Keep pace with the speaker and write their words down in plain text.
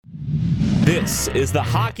This is the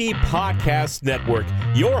Hockey Podcast Network,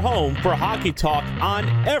 your home for hockey talk on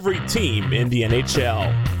every team in the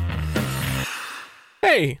NHL.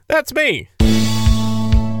 Hey, that's me.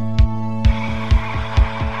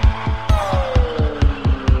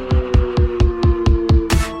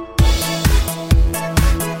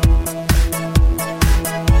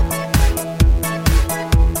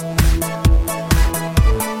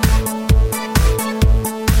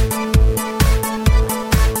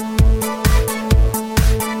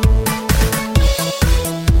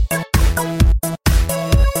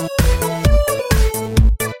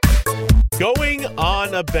 Going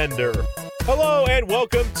on a bender. Hello and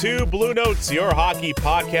welcome to Bluenotes, your hockey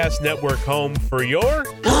podcast network home for your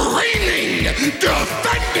reigning,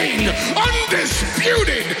 defending,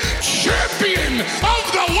 undisputed champion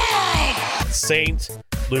of the world, St.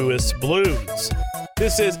 Louis Blues.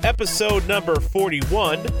 This is episode number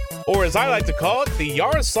 41, or as I like to call it, the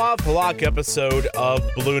Yaroslav Halak episode of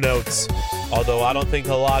Bluenotes. Although I don't think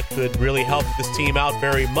Halak could really help this team out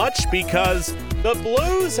very much because the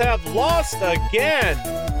Blues have lost again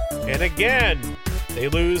and again. They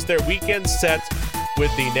lose their weekend set with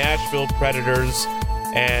the Nashville Predators,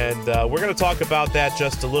 and we're going to talk about that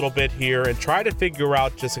just a little bit here and try to figure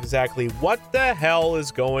out just exactly what the hell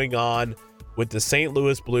is going on with the St.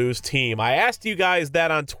 Louis Blues team. I asked you guys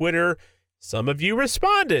that on Twitter. Some of you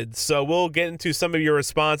responded, so we'll get into some of your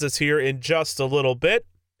responses here in just a little bit.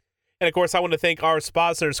 And, of course, I want to thank our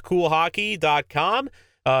sponsors, CoolHockey.com,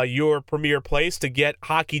 your premier place to get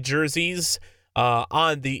hockey jerseys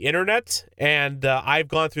on the internet. And I've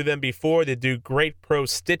gone through them before. They do great pro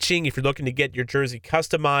stitching. If you're looking to get your jersey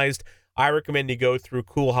customized, I recommend you go through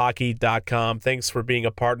CoolHockey.com. Thanks for being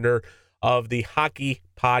a partner of the Hockey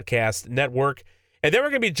Podcast Network. And then we're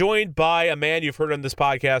going to be joined by a man you've heard on this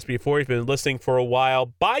podcast before. You've been listening for a while.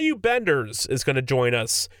 Bayou Benders is going to join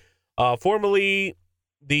us. Formerly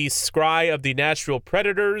the scry of the Nashville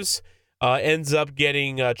Predators, ends up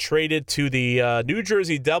getting traded to the New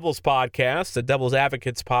Jersey Devils podcast, the Devils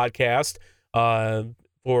Advocates podcast,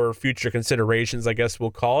 for future considerations, I guess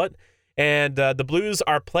we'll call it. And the Blues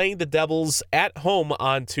are playing the Devils at home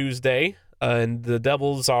on Tuesday, and the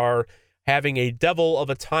Devils are having a devil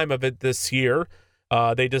of a time of it this year.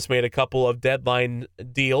 They just made a couple of deadline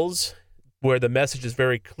deals where the message is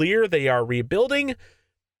very clear. They are rebuilding.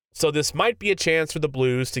 So this might be a chance for the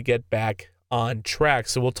Blues to get back on track.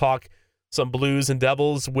 So we'll talk some Blues and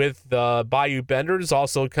Devils with Bayou Benders.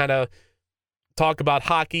 Also kind of talk about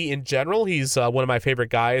hockey in general. He's one of my favorite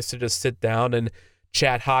guys to just sit down and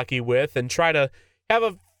chat hockey with and try to have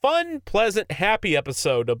a fun, pleasant, happy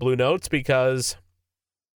episode of Bluenotes because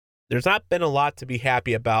there's not been a lot to be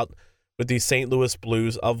happy about with the St. Louis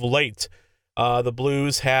Blues of late. The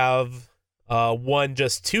Blues have won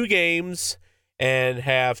just 2 games and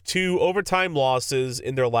have 2 overtime losses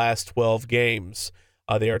in their last 12 games.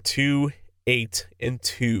 They are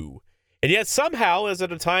 2-8-2. And yet somehow, as at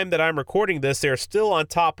the time that I'm recording this, they are still on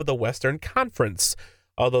top of the Western Conference.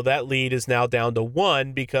 Although that lead is now down to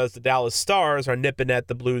 1 because the Dallas Stars are nipping at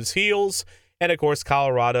the Blues' heels. And, of course,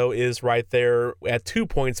 Colorado is right there at 2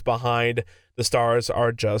 points behind. The Stars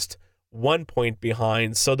are just 1 point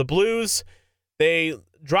behind. So the Blues, they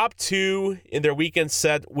dropped 2 in their weekend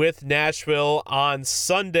set with Nashville on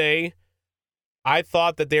Sunday. I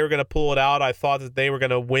thought that they were going to pull it out. I thought that they were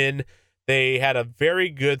going to win. They had a very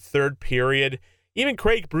good third period. Even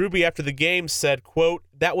Craig Berube after the game said, quote,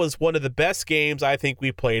 "That was one of the best games I think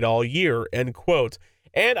we played all year," end quote.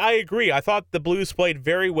 And I agree. I thought the Blues played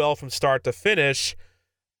very well from start to finish,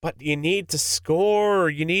 but you need to score.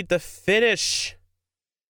 You need to finish.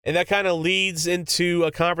 And that kind of leads into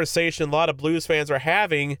a conversation a lot of Blues fans are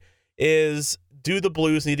having is, do the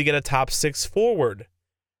Blues need to get a top 6 forward?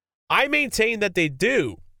 I maintain that they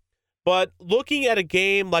do. But looking at a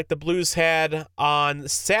game like the Blues had on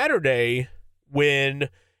Saturday when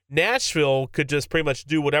Nashville could just pretty much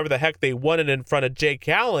do whatever the heck they wanted in front of Jake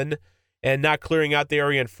Allen and not clearing out the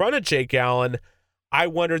area in front of Jake Allen, I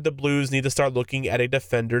wondered the Blues need to start looking at a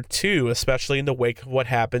defender too, especially in the wake of what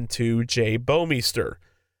happened to Jay Bouwmeester.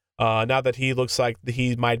 Now that he looks like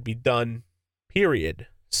he might be done, period.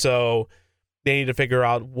 So they need to figure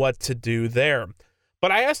out what to do there.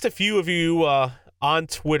 But I asked a few of you on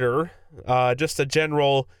Twitter, just a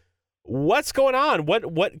general, what's going on?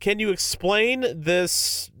 What can you explain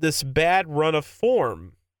this bad run of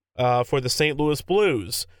form for the St. Louis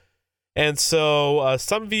Blues? And so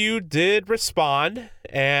some of you did respond,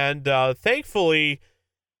 and thankfully,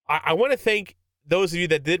 I want to thank those of you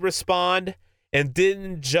that did respond and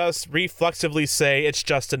didn't just reflexively say it's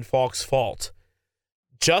Justin Falk's fault.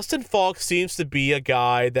 Justin Falk seems to be a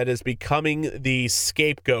guy that is becoming the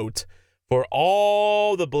scapegoat for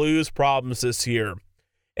all the Blues problems this year.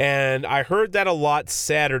 And I heard that a lot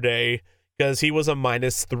Saturday because he was a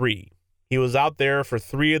 -3. He was out there for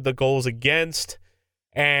 3 of the goals against,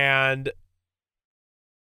 and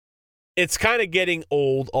it's kind of getting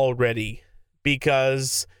old already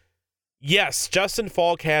because, yes, Justin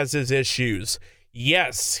Falk has his issues.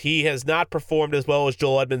 Yes, he has not performed as well as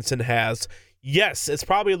Joel Edmondson has. Yes, it's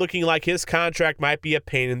probably looking like his contract might be a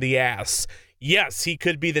pain in the ass. Yes, he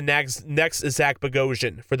could be the next Zach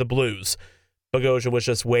Bogosian for the Blues. Bogosian was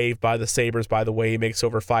just waived by the Sabres, by the way. He makes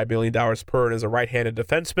over $5 million per and is a right-handed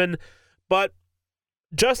defenseman. But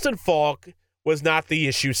Justin Falk was not the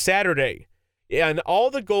issue Saturday. And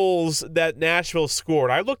all the goals that Nashville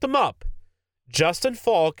scored, I looked them up. Justin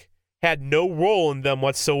Falk had no role in them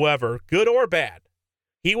whatsoever, good or bad.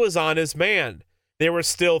 He was on his man. There were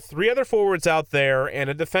still 3 other forwards out there and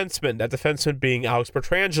a defenseman, that defenseman being Alex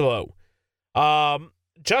Pietrangelo.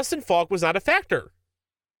 Justin Falk was not a factor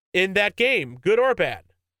in that game, good or bad.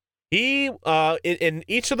 He, in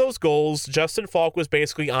each of those goals, Justin Falk was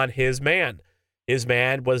basically on his man. His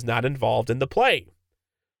man was not involved in the play.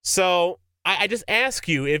 So I just ask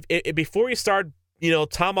you, if before you start,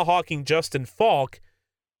 tomahawking Justin Falk,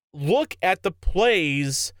 look at the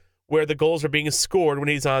plays where the goals are being scored when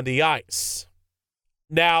he's on the ice.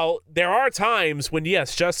 Now, there are times when,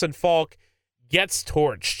 yes, Justin Falk gets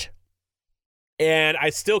torched. And I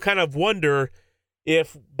still kind of wonder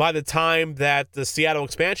if by the time that the Seattle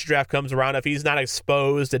expansion draft comes around, if he's not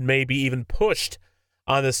exposed and maybe even pushed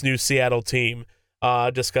on this new Seattle team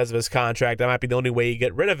just because of his contract. That might be the only way you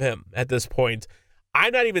get rid of him at this point.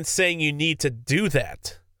 I'm not even saying you need to do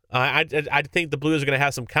that. I think the Blues are going to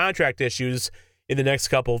have some contract issues in the next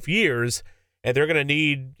couple of years, and they're going to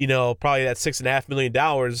need, probably that $6.5 million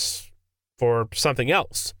for something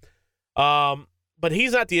else. But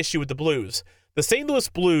he's not the issue with the Blues. The St. Louis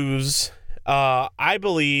Blues, I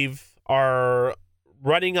believe, are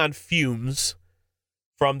running on fumes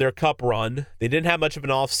from their cup run. They didn't have much of an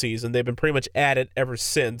offseason. They've been pretty much at it ever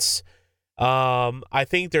since. I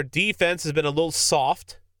think their defense has been a little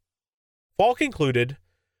soft, Falk included,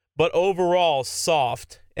 but overall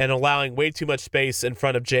soft and allowing way too much space in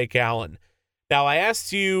front of Jake Allen. Now, I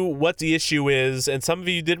asked you what the issue is, and some of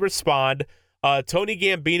you did respond. Tony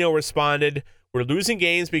Gambino responded, "We're losing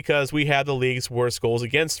games because we have the league's worst goals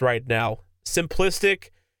against right now." Simplistic,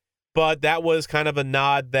 but that was kind of a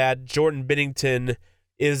nod that Jordan Binnington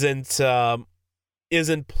isn't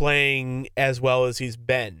playing as well as he's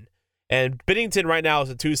been. And Binnington right now is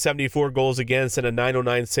a .274 goals against and a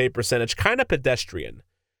 .909 save percentage, kind of pedestrian.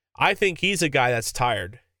 I think he's a guy that's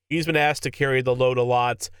tired. He's been asked to carry the load a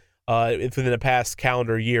lot within the past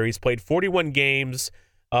calendar year. He's played 41 games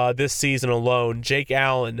this season alone. Jake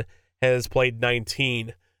Allen has played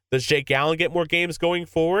 19. Does Jake Allen get more games going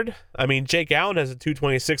forward? I mean, Jake Allen has a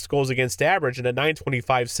 .226 goals against average and a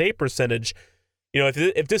 .925 save percentage.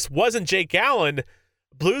 If this wasn't Jake Allen,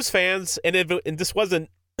 Blues fans, and if this wasn't,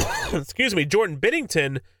 excuse me, Jordan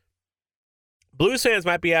Binnington, Blues fans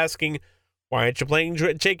might be asking, why aren't you playing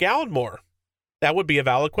Jake Allen more? That would be a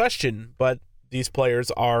valid question, but these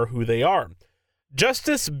players are who they are.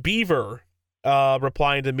 Justice Beaver,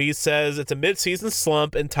 replying to me, says it's a midseason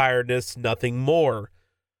slump and tiredness, nothing more.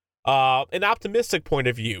 An optimistic point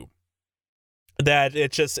of view that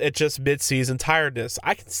it's just midseason tiredness.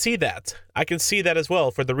 I can see that. I can see that as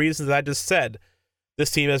well for the reasons I just said. This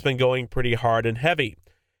team has been going pretty hard and heavy.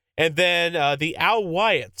 And then the Al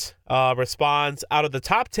Wyatt responds, out of the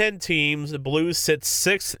top 10 teams, the Blues sit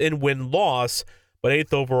 6th in win-loss, but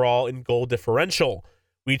 8th overall in goal differential.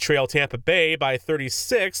 We trail Tampa Bay by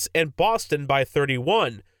 36 and Boston by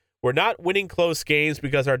 31. We're not winning close games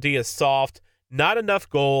because our D is soft, not enough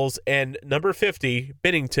goals, and number 50,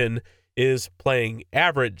 Binnington, is playing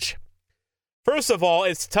average. First of all,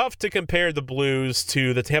 it's tough to compare the Blues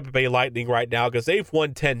to the Tampa Bay Lightning right now because they've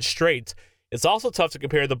won 10 straight. It's also tough to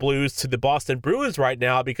compare the Blues to the Boston Bruins right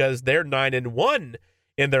now because they're 9-1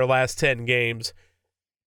 in their last 10 games.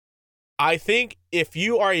 I think if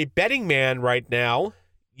you are a betting man right now,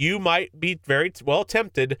 you might be very well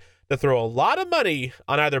tempted to throw a lot of money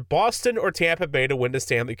on either Boston or Tampa Bay to win the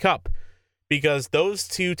Stanley Cup because those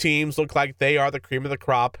two teams look like they are the cream of the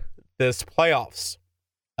crop this playoffs.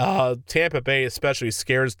 Tampa Bay especially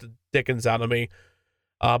scares the dickens out of me.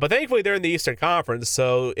 But thankfully, they're in the Eastern Conference,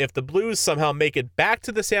 so if the Blues somehow make it back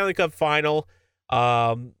to the Stanley Cup final,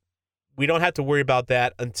 we don't have to worry about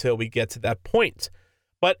that until we get to that point.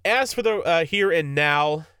 But as for the here and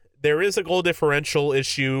now, there is a goal differential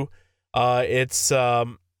issue. They're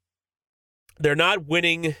not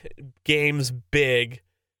winning games big.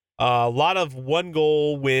 A lot of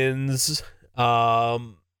one-goal wins.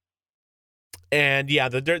 And yeah,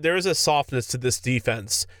 there is a softness to this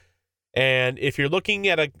defense. And if you're looking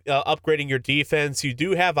at upgrading your defense, you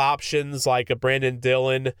do have options like a Brandon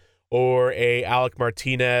Dillon or a Alec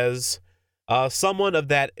Martinez, someone of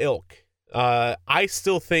that ilk. I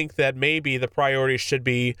still think that maybe the priority should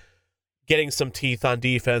be getting some teeth on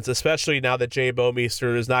defense, especially now that Jay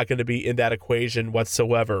Bomeister is not going to be in that equation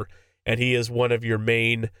whatsoever, and he is one of your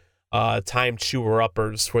main time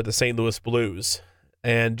chewer-uppers for the St. Louis Blues,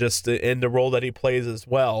 and just in the role that he plays as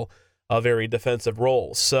well, a very defensive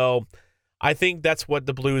role. So I think that's what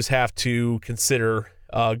the Blues have to consider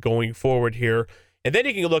going forward here. And then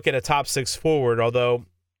you can look at a top six forward, although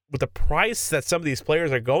with the price that some of these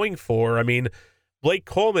players are going for, I mean, Blake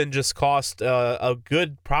Coleman just cost a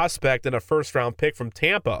good prospect and a first-round pick from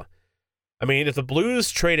Tampa. I mean, if the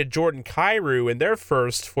Blues traded Jordan Kyrou in their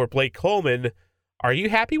first for Blake Coleman, are you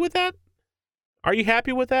happy with that? Are you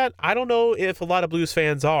happy with that? I don't know if a lot of Blues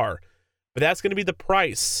fans are, but that's going to be the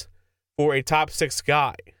price for a top six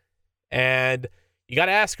guy. And you got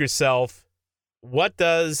to ask yourself, what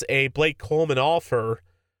does a Blake Coleman offer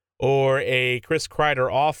or a Chris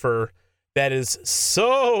Kreider offer that is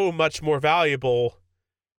so much more valuable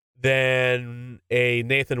than a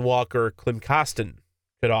Nathan Walker, Klim Kostin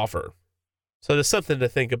could offer? So there's something to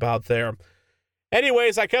think about there.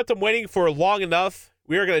 Anyways, I kept them waiting for long enough.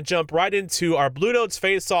 We are going to jump right into our Bluenotes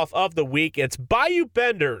face-off of the week. It's Bayou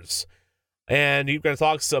Benders. And you're going to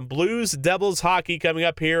talk some Blues, Devils hockey coming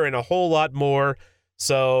up here and a whole lot more.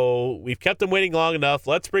 So we've kept them waiting long enough.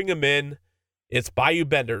 Let's bring them in. It's Bayou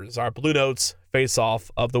Benders, our Bluenotes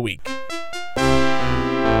face-off of the week.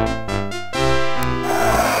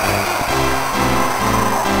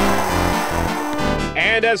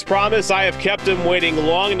 And as promised, I have kept him waiting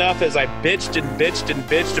long enough as I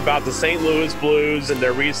bitched about the St. Louis Blues and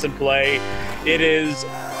their recent play. It is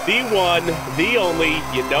the one, the only,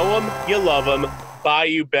 you know him, you love him,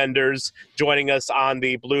 Bayou Benders, joining us on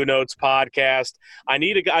the Bluenotes podcast. I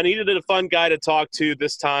needed a fun guy to talk to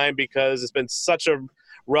this time because it's been such a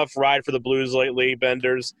rough ride for the Blues lately,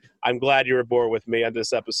 Benders. I'm glad you're aboard with me on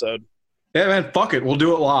this episode. Yeah, man, fuck it. We'll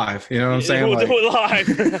do it live. You know what I'm saying? We'll do it live.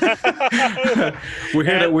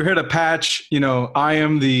 we're here to patch. You know, I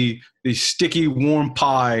am the sticky warm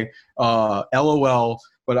pie, LOL.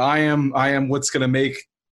 But I am what's gonna make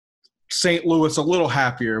St. Louis a little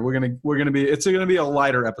happier. It's gonna be a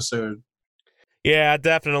lighter episode. Yeah,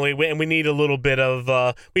 definitely. We need a little bit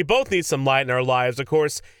of we both need some light in our lives. Of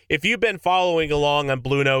course, if you've been following along on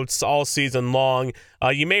Bluenotes all season long,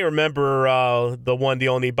 you may remember the one, the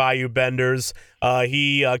only Bayou Benders.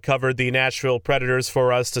 He covered the Nashville Predators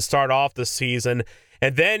for us to start off the season,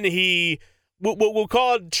 and then we'll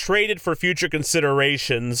call it traded for future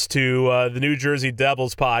considerations to the New Jersey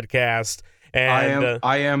Devils podcast. And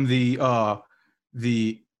I am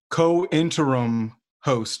the co-interim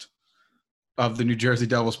host of the New Jersey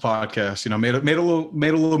Devils podcast. You know, made a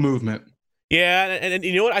little movement. Yeah, and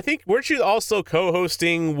you know what? I think, weren't you also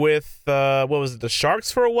co-hosting with what was it, the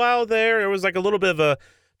Sharks for a while there? There was like a little bit of a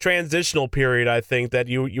transitional period, I think, that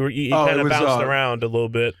you kind of bounced around a little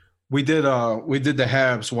bit. We did the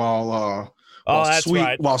Habs while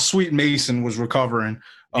Sweet Mason was recovering.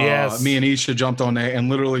 Yes. Me and Isha jumped on that and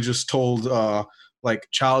literally just told like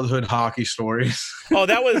childhood hockey stories. Oh,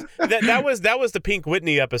 that was the Pink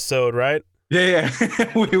Whitney episode, right? Yeah.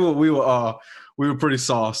 we were pretty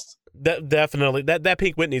sauced. Definitely. That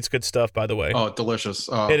Pink Whitney's good stuff, by the way. Oh, delicious.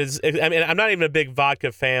 It is. I mean, I'm not even a big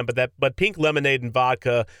vodka fan, but pink lemonade and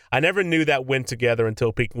vodka, I never knew that went together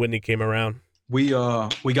until Pink Whitney came around. We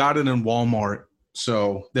got it in Walmart.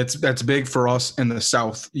 So that's big for us in the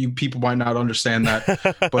South. You people might not understand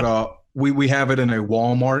that, but we have it in a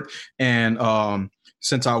Walmart. And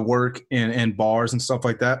since I work in bars and stuff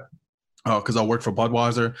like that, because I work for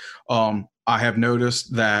Budweiser, I have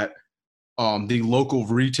noticed that the local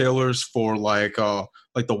retailers for like the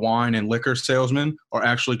wine and liquor salesmen are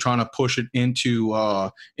actually trying to push it into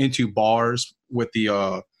bars with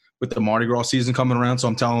the Mardi Gras season coming around. So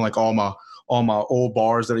I'm telling like all my old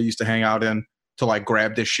bars that I used to hang out in to like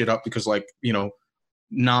grab this shit up because like, you know,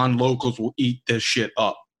 non-locals will eat this shit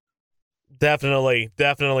up. Definitely.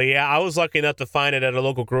 Yeah, I was lucky enough to find it at a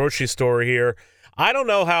local grocery store here. I don't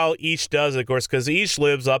know how each does it, of course, because each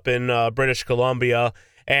lives up in British Columbia,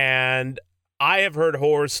 and I have heard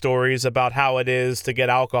horror stories about how it is to get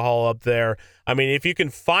alcohol up there. I mean, if you can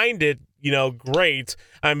find it, you know, great.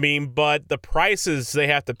 I mean, but the prices they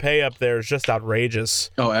have to pay up there is just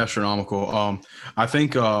outrageous. Oh, astronomical. I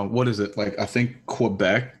think, what is it? Like, I think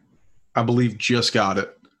Quebec, I believe, just got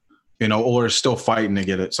it, you know, or is still fighting to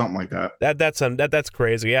get it, something like that. That's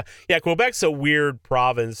crazy. Yeah. Quebec's a weird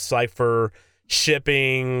province, like for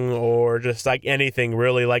shipping or just like anything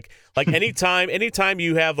really. Like anytime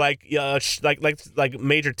you have like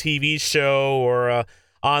major TV show or a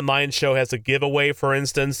online show has a giveaway, for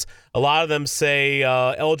instance, a lot of them say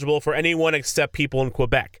eligible for anyone except people in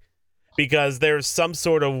Quebec. Because there's some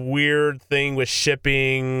sort of weird thing with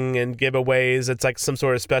shipping and giveaways. It's like some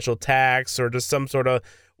sort of special tax or just some sort of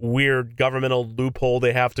weird governmental loophole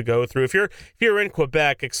they have to go through. If you're in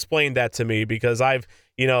Quebec, explain that to me, because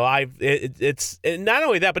it's not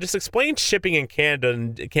only that, but just explain shipping in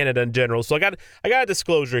Canada in general. So I got a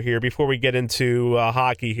disclosure here before we get into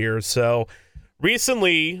hockey here. So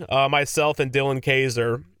recently, myself and Dylan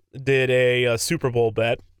Kaiser did a Super Bowl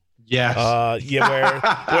bet. Yes.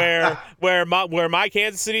 Where my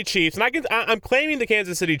Kansas City Chiefs, and I'm claiming the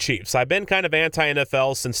Kansas City Chiefs. I've been kind of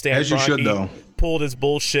anti-NFL since Stan Kroenke pulled his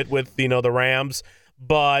bullshit with the Rams.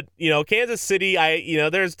 But Kansas City,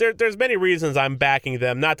 there's many reasons I'm backing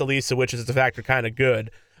them. Not the least of which is the fact they're kind of good.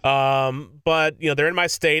 But they're in my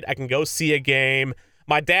state. I can go see a game.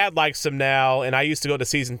 My dad likes them now, and I used to go to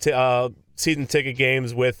season ticket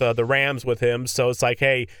games with the Rams with him. So it's like,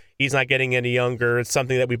 hey, he's not getting any younger. It's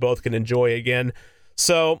something that we both can enjoy again.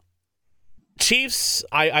 So Chiefs,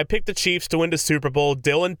 I picked the Chiefs to win the Super Bowl.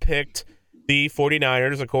 Dylan picked the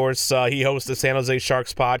 49ers. Of course, he hosts the San Jose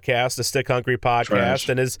Sharks podcast, the Stick Hungry podcast,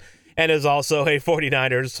 and is also a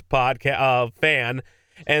 49ers fan.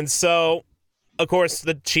 And so, of course,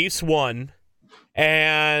 the Chiefs won.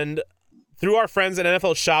 And through our friends at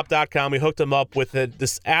NFLShop.com, we hooked them up with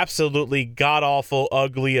this absolutely god-awful,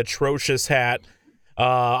 ugly, atrocious hat.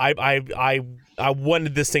 I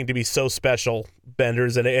wanted this thing to be so special,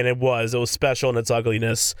 Benders, and it was. It was special in its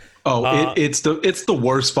ugliness. It's the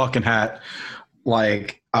worst fucking hat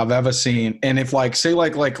like I've ever seen. And if say a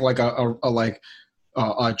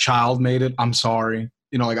child made it, I'm sorry.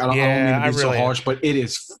 I don't mean to be so harsh, but it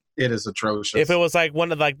is atrocious. If it was like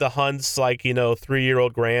one of like the Hunt's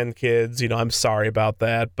 3-year-old grandkids, I'm sorry about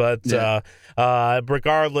that. But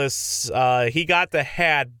regardless, he got the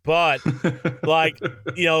hat. But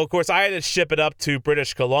of course, I had to ship it up to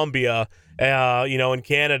British Columbia, in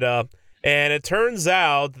Canada, and it turns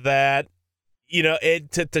out that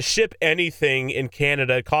to ship anything in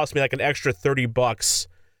Canada, it cost me like an extra $30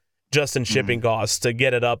 just in shipping costs to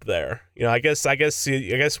get it up there. I guess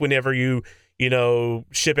whenever you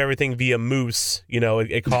ship everything via Moose,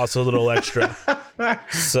 it costs a little extra.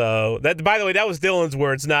 So that, by the way, that was Dylan's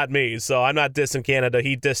words, not me. So I'm not dissing Canada.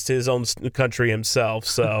 He dissed his own country himself.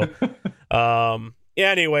 So,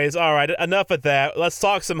 anyways, all right, enough of that. Let's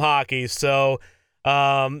talk some hockey. So,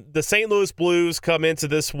 the St. Louis Blues come into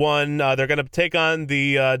this one. They're going to take on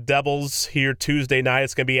the Devils here Tuesday night.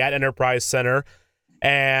 It's going to be at Enterprise Center.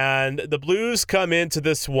 And the Blues come into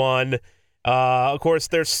this one. Of course,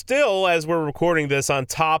 they're still, as we're recording this, on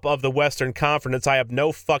top of the Western Conference. I have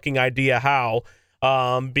no fucking idea how,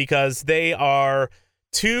 because they are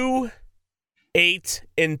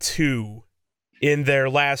 2-8-2 in their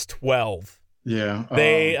last 12. Yeah,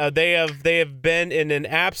 they have been in an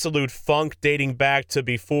absolute funk dating back to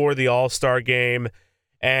before the All-Star game,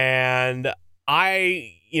 and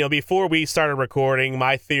before we started recording,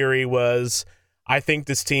 my theory was I think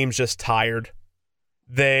this team's just tired.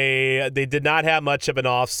 They did not have much of an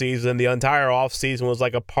offseason. The entire offseason was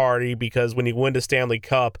like a party because when you win the Stanley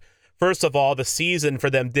Cup, first of all, the season for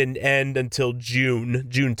them didn't end until June.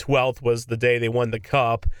 June 12th was the day they won the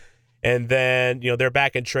Cup. And then, they're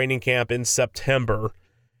back in training camp in September.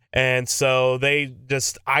 And so I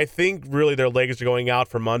think really their legs are going out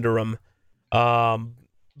from under them. But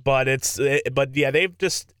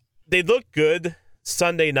they look good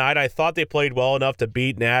Sunday night. I thought they played well enough to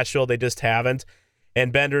beat Nashville. They just haven't.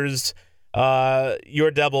 And Benders,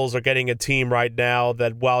 your Devils are getting a team right now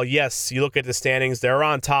that, while, yes, you look at the standings, they're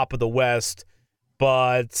on top of the West,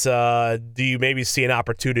 but do you maybe see an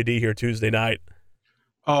opportunity here Tuesday night?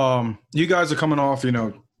 You guys are coming off,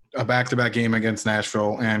 a back-to-back game against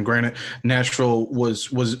Nashville, and granted, Nashville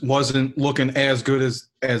wasn't looking as good as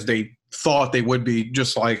they thought they would be,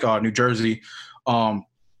 just like New Jersey.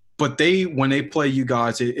 But when they play you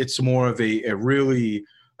guys, it's more of a really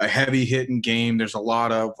a heavy hitting game. There's a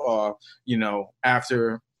lot of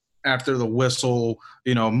after the whistle,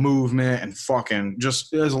 movement and fucking just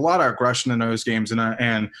there's a lot of aggression in those games.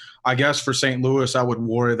 And I guess for St. Louis, I would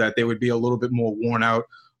worry that they would be a little bit more worn out.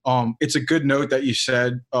 It's a good note that you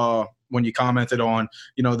said when you commented on,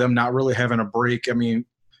 them not really having a break. I mean,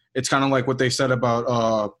 it's kind of like what they said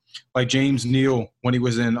about like James Neal when he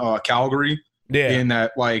was in Calgary. Yeah. In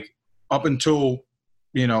that, up until,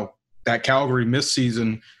 that Calgary missed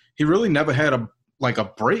season, he really never had a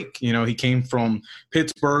break. He came from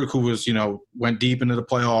Pittsburgh, who was, went deep into the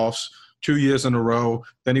playoffs, 2 years in a row.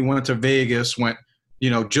 Then he went to Vegas, went,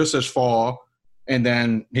 just as far. And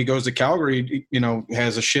then he goes to Calgary,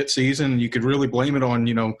 has a shit season. You could really blame it on,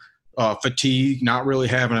 fatigue, not really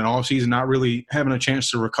having an off season, not really having a chance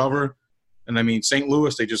to recover. And I mean, St.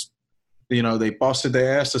 Louis, they just, they busted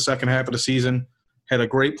their ass the second half of the season, had a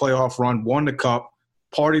great playoff run, won the cup,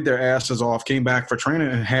 partied their asses off, came back for training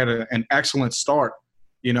and had an excellent start.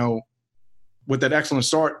 With that excellent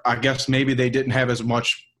start, I guess maybe they didn't have as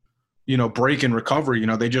much, break and recovery.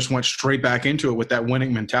 They just went straight back into it with that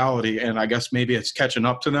winning mentality. And I guess maybe it's catching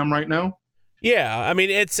up to them right now. Yeah. I mean,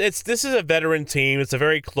 this is a veteran team. It's a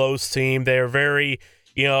very close team. They're very,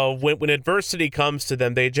 when adversity comes to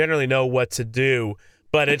them, they generally know what to do.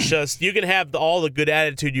 But it's just, you can have all the good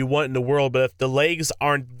attitude you want in the world, but if the legs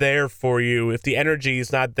aren't there for you, if the energy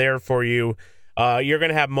is not there for you, you're going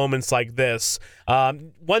to have moments like this.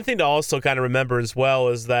 One thing to also kind of remember as well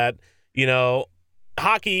is that,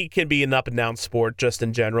 hockey can be an up-and-down sport just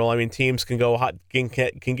in general. I mean, teams can go hot, can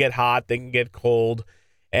get hot, they can get cold.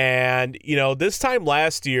 And, this time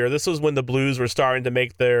last year, this was when the Blues were starting to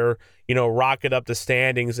make their, rocket up the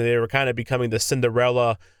standings, and they were kind of becoming the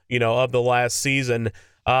Cinderella, of the last season.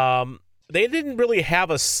 They didn't really have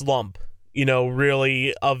a slump,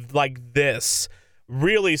 really of like this,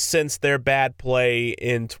 really since their bad play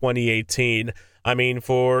in 2018. I mean,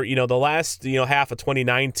 for, the last, half of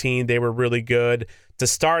 2019, they were really good. To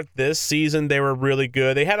start this season, they were really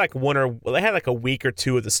good. They had like a week or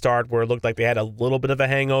two at the start where it looked like they had a little bit of a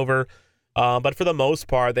hangover. But for the most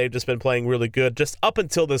part, they've just been playing really good just up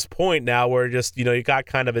until this point now where just, you got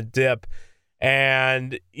kind of a dip.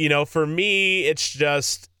 And, for me, it's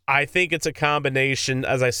just, I think it's a combination.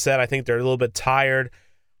 As I said, I think they're a little bit tired.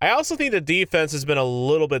 I also think the defense has been a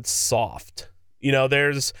little bit soft.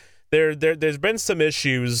 There's been some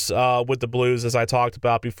issues with the Blues, as I talked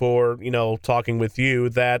about before, talking with you,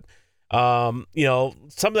 that, some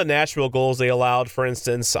of the Nashville goals they allowed, for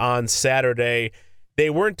instance, on Saturday,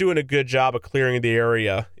 they weren't doing a good job of clearing the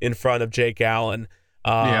area in front of Jake Allen. They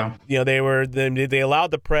allowed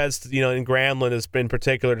the Preds, in Granlund in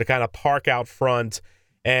particular, to kind of park out front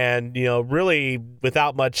and, really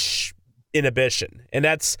without much inhibition. And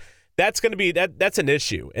that's going to be, that's an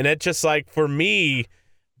issue. And it's just like, for me,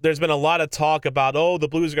 there's been a lot of talk about, the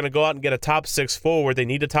Blues are going to go out and get a top six forward. They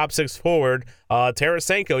need a top six forward.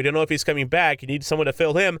 Tarasenko, you don't know if he's coming back. You need someone to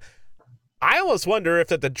fill him. I almost wonder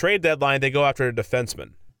if at the trade deadline they go after a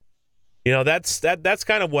defenseman. That's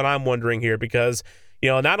kind of what I'm wondering here because,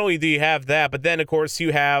 not only do you have that, but then, of course,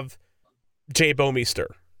 you have Jay Bouwmeester,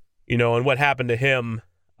 and what happened to him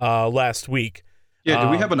last week. Yeah, do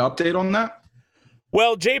we have an update on that?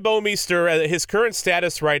 Well, Jay Bouwmeester, his current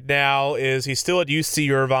status right now is he's still at UC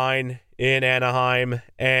Irvine in Anaheim,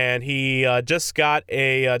 and he just got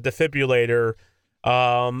a defibrillator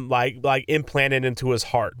like implanted into his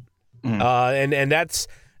heart. And that's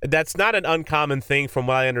not an uncommon thing from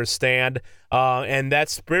what I understand. And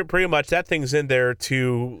that's pretty much that thing's in there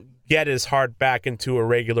to get his heart back into a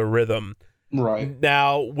regular rhythm. Right.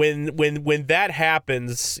 Now, when that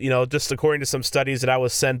happens, just according to some studies that I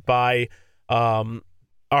was sent by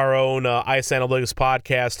our own Ice Analytics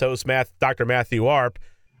podcast host, Dr. Matthew Arp.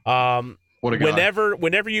 What a guy.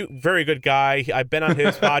 Whenever you, very good guy. I've been on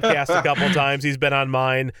his podcast a couple times. He's been on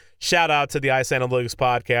mine. Shout out to the Ice Analytics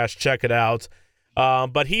podcast. Check it out.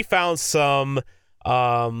 But he found some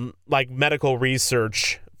medical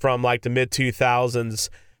research from like the mid 2000s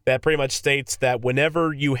that pretty much states that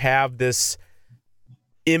whenever you have this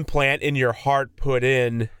implant in your heart put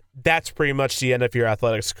in, that's pretty much the end of your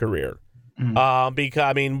athletics career.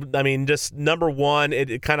 Because I mean, just number one,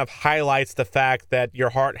 it kind of highlights the fact that your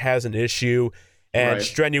heart has an issue, and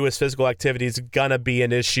strenuous physical activity is gonna be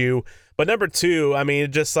an issue. But number two, I mean,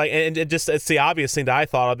 it's the obvious thing that I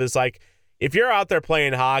thought of is like, if you're out there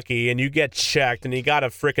playing hockey and you get checked and you got a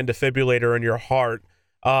freaking defibrillator in your heart,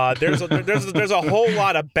 there's a whole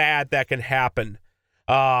lot of bad that can happen.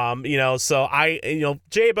 So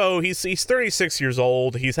J-Bo, he's 36 years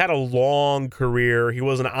old. He's had a long career. He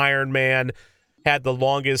was an Iron Man, had the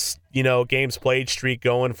longest, games played streak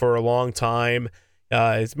going for a long time.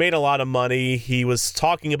 He's made a lot of money. He was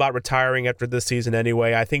talking about retiring after this season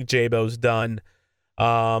anyway. I think J-Bo's done.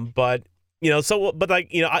 This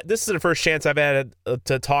is the first chance I've had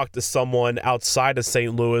to talk to someone outside of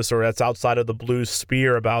St. Louis or that's outside of the Blues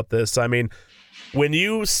sphere about this. I mean, when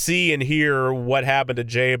you see and hear what happened to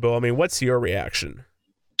J-Bo, I mean, what's your reaction?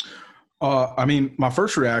 My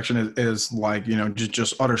first reaction is like,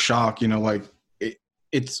 just utter shock. I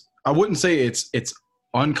wouldn't say it's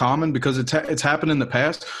uncommon because it's happened in the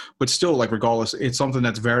past, but still, like, regardless, it's something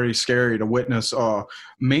that's very scary to witness.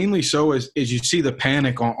 Mainly so is you see the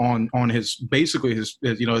panic on his basically his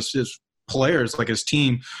players, like his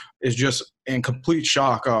team is just in complete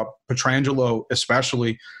shock. Petrangelo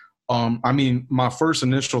especially. I mean, my first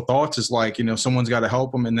initial thoughts is like, someone's got to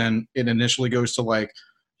help him, and then it initially goes to like,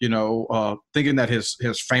 thinking that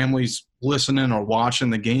his family's listening or watching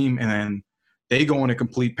the game, and then they go into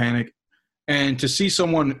complete panic. And to see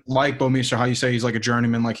someone like Bouwmeester, how you say he's like a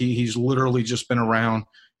journeyman, like he's literally just been around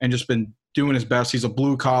and just been doing his best. He's a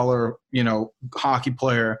blue collar, hockey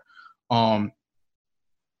player. I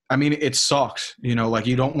mean, it sucks, like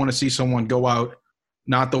you don't want to see someone go out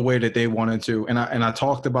not the way that they wanted to. And I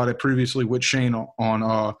talked about it previously with Shane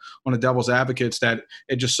on the Devil's Advocates, that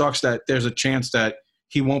it just sucks that there's a chance that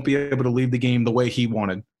he won't be able to leave the game the way he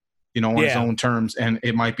wanted, on his own terms, and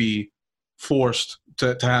it might be forced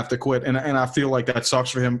to have to quit. And I feel like that sucks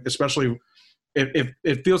for him, especially if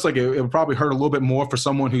it feels like it would probably hurt a little bit more for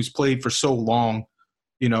someone who's played for so long,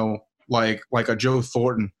 like a Joe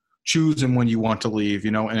Thornton, choosing when you want to leave,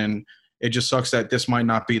 and it just sucks that this might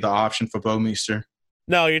not be the option for Bouwmeester.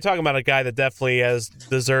 No, you're talking about a guy that definitely has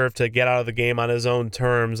deserved to get out of the game on his own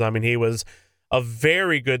terms. I mean, he was a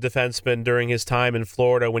very good defenseman during his time in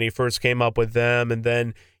Florida when he first came up with them, and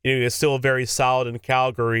then he was still very solid in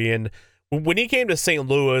Calgary. And when he came to St.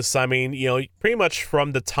 Louis, I mean, pretty much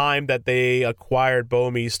from the time that they acquired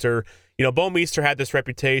Bouwmeester, Bouwmeester had this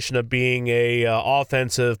reputation of being a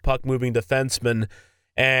offensive puck-moving defenseman,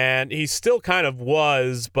 and he still kind of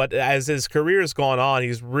was. But as his career's gone on,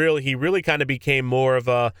 he really kind of became more of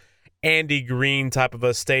a Andy Green type of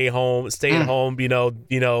a stay at home,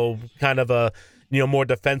 kind of a more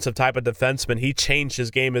defensive type of defenseman. He changed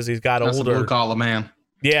his game as he's got older. That's a blue collar man.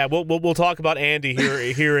 Yeah, we'll talk about Andy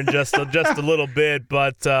here in just a little bit,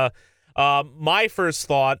 but my first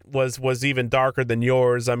thought was even darker than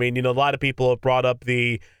yours. I mean, a lot of people have brought up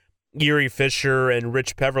the Erie Fisher and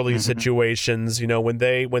Rich Peverly situations, when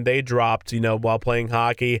they dropped, while playing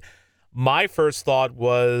hockey. My first thought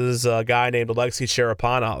was a guy named Alexei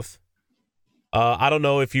Sharapanov. I don't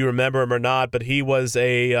know if you remember him or not, but he was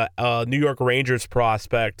a New York Rangers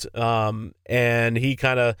prospect, and he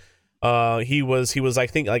kind of he was I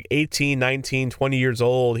think like 18, 19, 20 years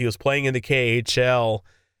old. He was playing in the KHL,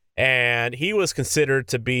 and he was considered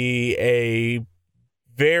to be a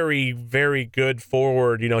very, very good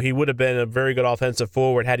forward. He would have been a very good offensive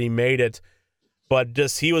forward had he made it. But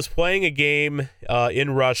he was playing a game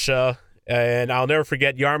in Russia, and I'll never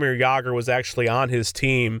forget Jaromir Jagr was actually on his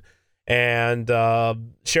team, and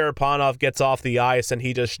Sharapanov gets off the ice and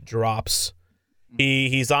he just drops.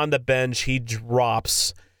 He's on the bench, he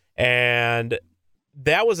drops. And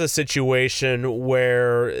that was a situation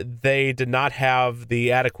where they did not have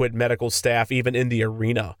the adequate medical staff even in the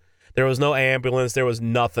arena. There was no ambulance, there was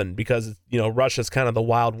nothing, because Russia's kind of the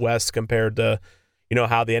Wild West compared to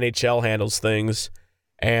how the NHL handles things.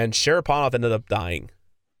 And Sharapanov ended up dying.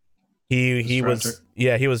 It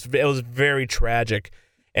was very tragic.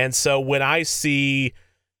 And so when I see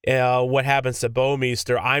what happens to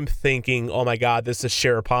Bouwmeester, I'm thinking, oh my God, this is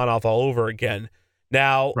Sharapanov all over again.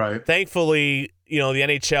 Now, Thankfully, the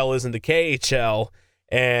NHL isn't the KHL,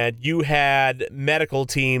 and you had medical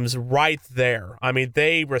teams right there. I mean,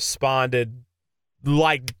 they responded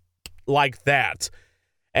like that.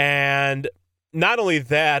 And not only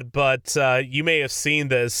that, but you may have seen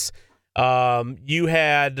this. You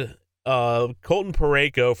had Colton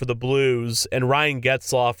Parayko for the Blues and Ryan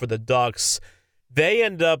Getzlaf for the Ducks. They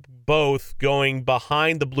end up both going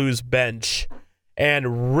behind the Blues bench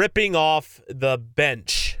and ripping off the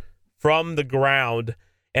bench from the ground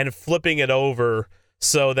and flipping it over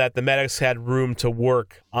so that the medics had room to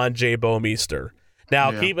work on Jay Bouwmeester.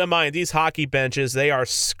 Now, keep in mind, these hockey benches, they are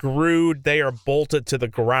screwed. They are bolted to the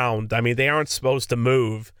ground. I mean, they aren't supposed to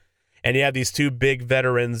move. And you have these two big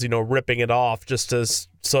veterans, ripping it off just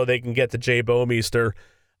so they can get to Jay Bouwmeester.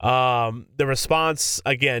 The response,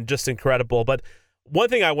 again, just incredible. But one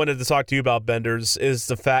thing I wanted to talk to you about, Benders, is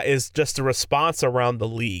just the response around the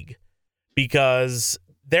league, because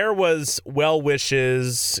there was well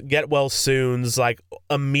wishes, get well soons, like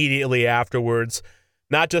immediately afterwards,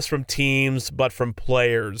 not just from teams but from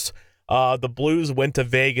players. The Blues went to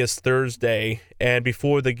Vegas Thursday, and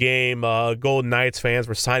before the game, Golden Knights fans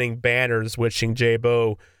were signing banners wishing Jay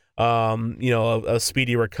Bo, a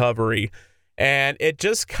speedy recovery. And it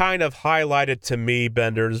just kind of highlighted to me,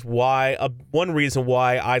 Benders, one reason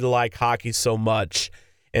why I like hockey so much,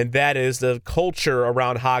 and that is the culture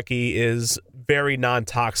around hockey is very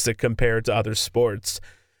non-toxic compared to other sports.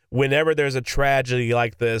 Whenever there's a tragedy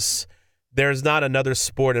like this, there's not another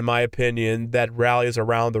sport, in my opinion, that rallies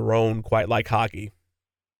around their own quite like hockey.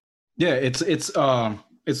 Yeah, it's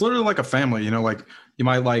literally like a family, like you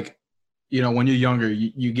might like, when you're younger,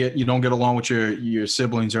 you don't get along with your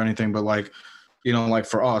siblings or anything, but like, like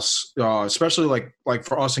for us, especially like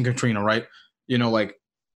for us and Katrina, right? Like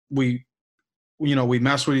we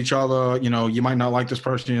mess with each other, you might not like this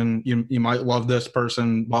person, you might love this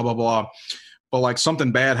person, blah, blah, blah. But like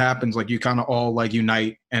something bad happens, like you kind of all like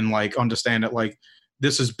unite and like understand that like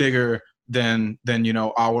this is bigger than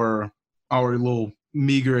our little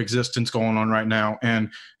meager existence going on right now. And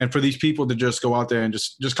for these people to just go out there and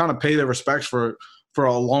just kind of pay their respects for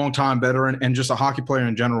a long time veteran and just a hockey player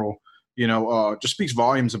in general, just speaks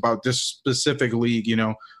volumes about this specific league.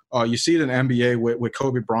 You see it in NBA with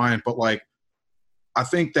Kobe Bryant, but like I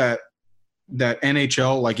think that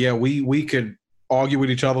NHL, like, yeah, we could argue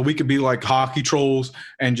with each other. We could be like hockey trolls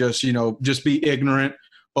and just be ignorant.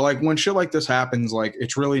 But like when shit like this happens, like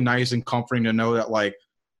it's really nice and comforting to know that like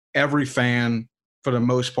every fan for the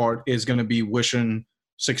most part is going to be wishing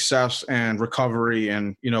success and recovery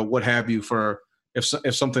and, what have you for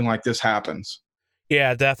if something like this happens.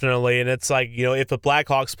 Yeah, definitely. And it's like, if a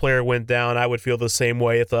Blackhawks player went down, I would feel the same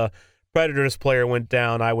way. If a Predators player went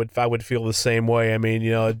down, I would feel the same way. I mean,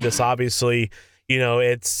 just obviously,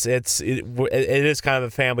 it is kind of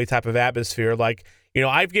a family type of atmosphere. Like,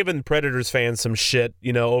 I've given Predators fans some shit,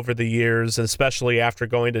 over the years, especially after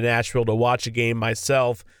going to Nashville to watch a game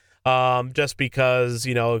myself. Just because,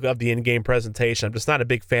 of the in-game presentation. I'm just not a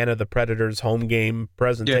big fan of the Predators' home game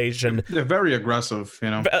presentation. Yeah, they're very aggressive,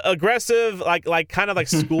 Aggressive, like kind of like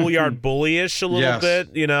schoolyard bullyish a little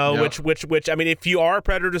bit, Yep. which I mean, if you are a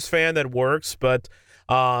Predators fan, that works, but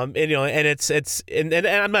and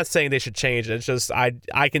I'm not saying they should change it. It's just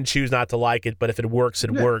I can choose not to like it, but if it works,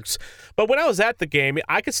 it works. But when I was at the game,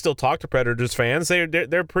 I could still talk to Predators fans.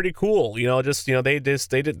 They're pretty cool,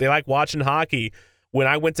 they like watching hockey. When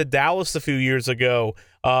I went to Dallas a few years ago,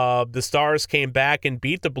 the Stars came back and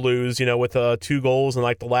beat the Blues, with 2 goals in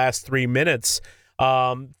like the last 3 minutes.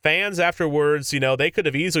 Fans afterwards, they could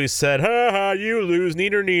have easily said, "Ha ha, you lose,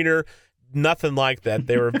 neener, neener." Nothing like that.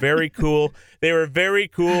 They were very cool. They're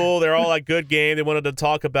all like, good game. They wanted to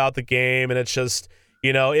talk about the game, and it's just,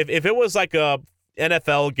 if it was like a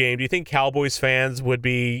NFL game, do you think Cowboys fans would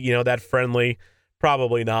be, that friendly?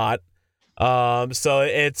 Probably not. So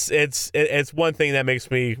it's one thing that makes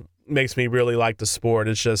me really like the sport.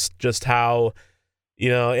 It's just how,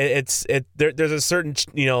 there's a certain,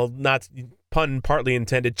 not pun partly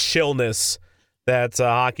intended, chillness that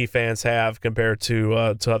hockey fans have compared to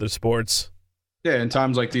other sports. Yeah, in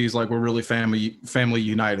times like these, like we're really family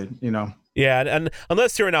united, Yeah, and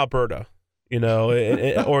unless you're in Alberta,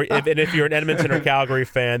 or if you're an Edmonton or Calgary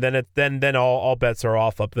fan, then all bets are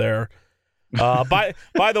off up there. By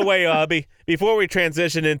the way, before we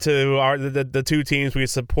transition into the 2 teams we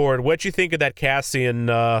support, what you think of that Cassian,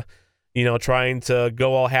 trying to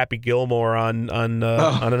go all Happy Gilmore on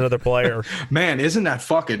another player? Man, isn't that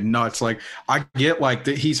fucking nuts? Like, I get like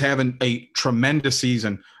that he's having a tremendous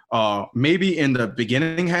season. Maybe in the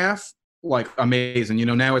beginning half, like amazing.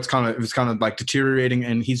 Now it's kind of like deteriorating,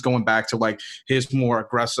 and he's going back to like his more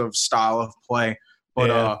aggressive style of play. But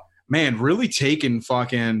yeah. Man, really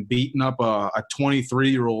beating up a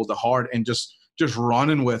 23-year-old hard and just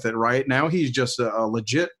running with it. Right now, he's just a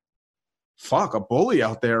legit a bully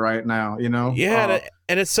out there right now. Yeah,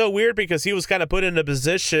 and it's so weird because he was kind of put in a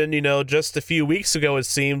position, just a few weeks ago, it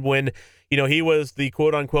seemed, when he was the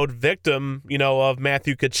quote unquote victim, of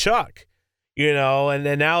Matthew Tkachuk.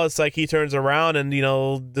 And now it's like he turns around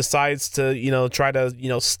and decides to try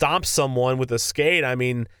to stomp someone with a skate. I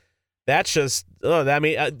mean, that's just,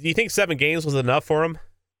 do you think 7 games was enough for him?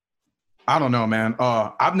 I don't know, man.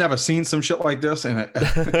 I've never seen some shit like this, and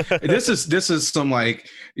this is some like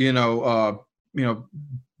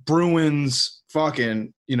Bruins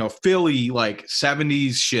fucking Philly like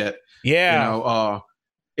 70s shit. Yeah.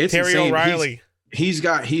 It's Terry insane. O'Reilly. He's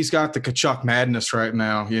got the Tkachuk madness right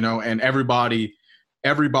now, and everybody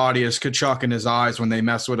is Tkachuk in his eyes when they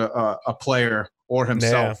mess with a player or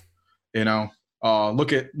himself. Yeah.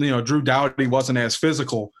 Look at Drew Doughty wasn't as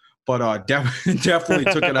physical, but definitely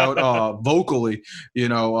took it out vocally.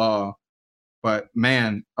 But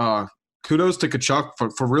man, kudos to Tkachuk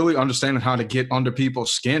for really understanding how to get under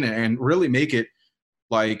people's skin and really make it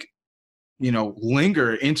like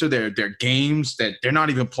linger into their games that they're not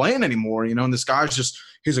even playing anymore. And this guy's just,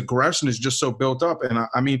 his aggression is just so built up, and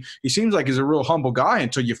I mean, he seems like he's a real humble guy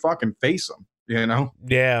until you fucking face him.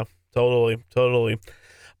 Yeah, totally.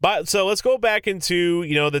 But so let's go back into,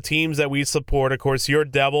 the teams that we support. Of course, your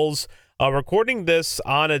Devils, Recording this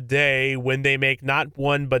on a day when they make not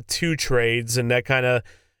one but two trades, and that kind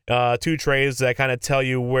of two trades that kind of tell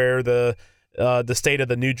you where the state of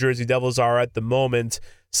the New Jersey Devils are at the moment.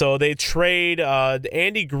 So they trade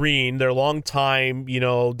Andy Green, their longtime,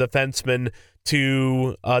 defenseman,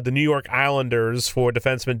 to the New York Islanders for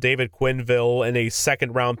defenseman David Quenneville and a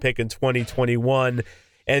second-round pick in 2021.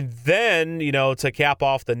 And then, to cap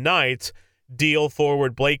off the night, deal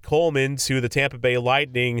forward Blake Coleman to the Tampa Bay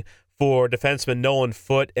Lightning for defenseman Nolan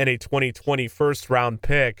Foote and a 2020 first-round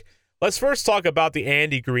pick. Let's first talk about the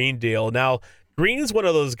Andy Green deal. Now, Green is one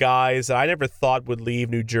of those guys that I never thought would leave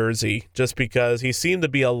New Jersey just because he seemed to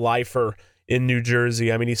be a lifer in New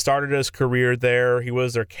Jersey. I mean, he started his career there. He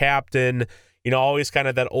was their captain, always kind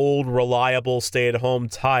of that old, reliable, stay-at-home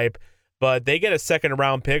type. But they get a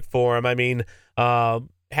second-round pick for him. I mean,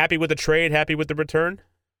 happy with the trade, happy with the return?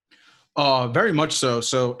 Very much so.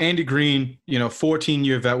 So Andy Green,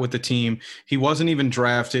 14-year vet with the team. He wasn't even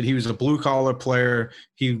drafted. He was a blue-collar player.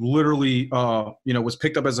 He literally, was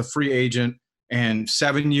picked up as a free agent. And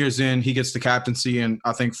 7 years in, he gets the captaincy in,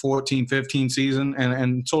 I think, 14-15 season. And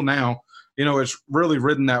until now, it's really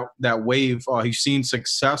ridden that wave. He's seen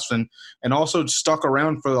success and also stuck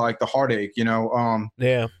around for, like, the heartache,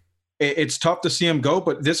 Yeah. It's tough to see him go,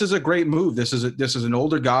 but this is a great move. This is an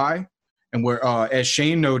older guy. And we're, as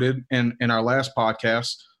Shane noted in our last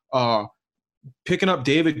podcast, picking up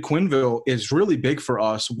David Quenneville is really big for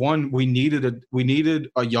us. One, we needed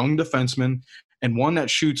a young defenseman and one that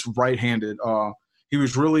shoots right-handed. He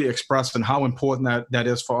was really expressing how important that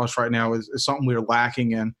is for us right now. Is something we're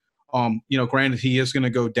lacking in. Granted, he is going to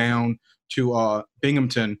go down to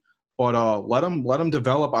Binghamton, but let him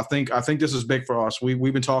develop. I think this is big for us.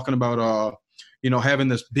 We've been talking about having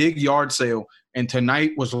this big yard sale. And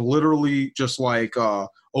tonight was literally just like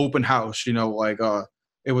open house,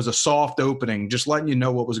 it was a soft opening, just letting you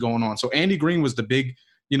know what was going on. So Andy Green was the big,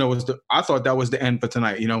 I thought that was the end for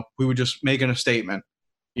tonight. We were just making a statement.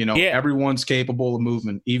 Everyone's capable of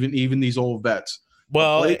movement, even these old vets.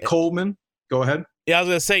 Well, Blake Coleman, go ahead. Yeah, I was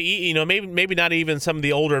gonna say, maybe not even some of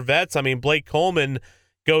the older vets. I mean, Blake Coleman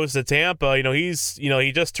goes to Tampa. He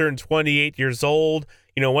just turned 28 years old.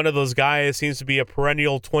 One of those guys seems to be a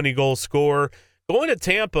perennial 20-goal scorer. Going to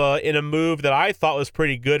Tampa in a move that I thought was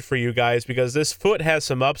pretty good for you guys because this Foote has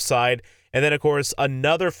some upside. And then, of course,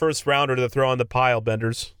 another first-rounder to throw on the pile,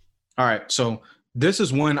 Benders. All right, so this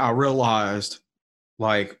is when I realized,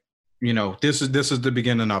 this is the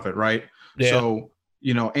beginning of it, right? Yeah. So,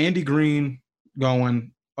 Andy Green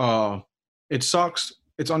going, it sucks.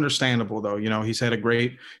 It's understandable, though. He's had a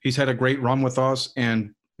great run with us,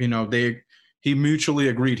 and, he mutually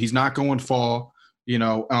agreed he's not going far,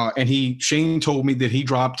 and Shane told me that he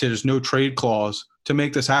dropped his no trade clause to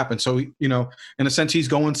make this happen. So, in a sense, he's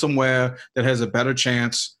going somewhere that has a better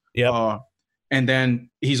chance. Yeah. And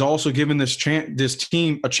then he's also given this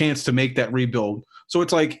team a chance to make that rebuild. So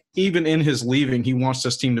it's like, even in his leaving, he wants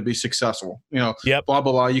this team to be successful, Yep. Blah, blah,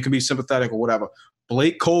 blah. You can be sympathetic or whatever.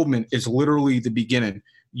 Blake Coleman is literally the beginning.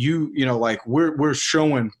 We're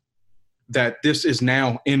showing that this is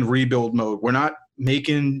now in rebuild mode. We're not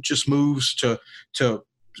making just moves to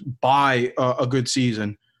buy a good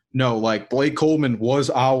season. No, Blake Coleman was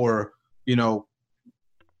our,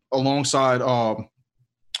 alongside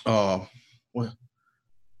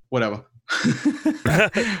whatever.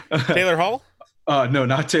 Taylor Hall? No,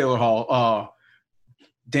 not Taylor Hall.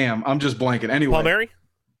 Damn, I'm just blanking. Anyway. Palmieri?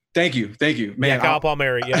 Thank you. Man, yeah, Kyle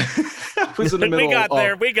Palmieri, yeah. Was in the middle.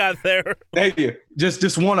 We got there. Thank you.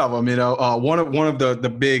 Just one of them, one of the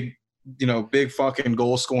big, big fucking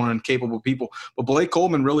goal scoring capable people. But Blake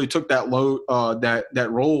Coleman really took that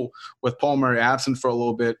that role with Palmieri absent for a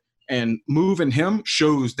little bit, and moving him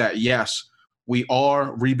shows that yes, we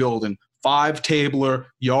are rebuilding. 5-tabler,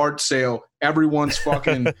 yard sale. Everyone's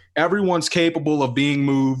capable of being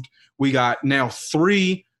moved. We got now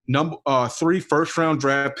three first-round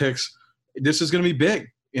draft picks. This is going to be big.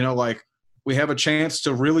 We have a chance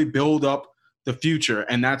to really build up the future,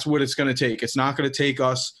 and that's what it's going to take. It's not going to take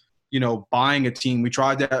us, buying a team. We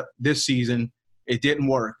tried that this season. It didn't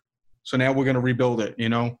work. So now we're going to rebuild it,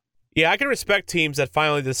 Yeah, I can respect teams that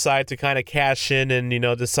finally decide to kind of cash in and,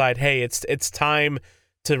 decide, hey, it's time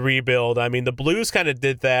to rebuild. I mean, the Blues kind of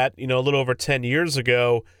did that, a little over 10 years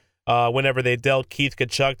ago whenever they dealt Keith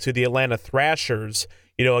Tkachuk to the Atlanta Thrashers,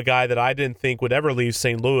 a guy that I didn't think would ever leave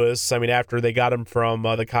St. Louis. I mean, after they got him from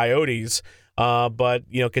the Coyotes. But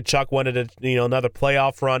Tkachuk wanted another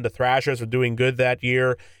playoff run. The Thrashers were doing good that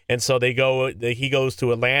year, and so he goes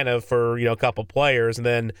to Atlanta for a couple players, and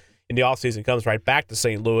then in the offseason comes right back to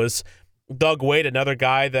St. Louis. Doug Wade, another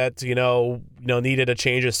guy that needed a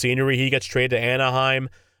change of scenery. He gets traded to Anaheim.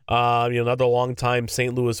 another longtime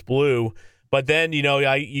St. Louis Blue. But then,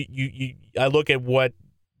 I look at what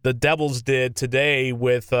the Devils did today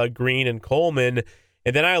with Green and Coleman,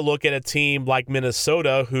 and then I look at a team like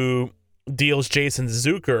Minnesota who deals Jason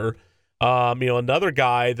Zucker, another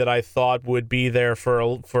guy that I thought would be there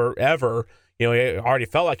for forever. He already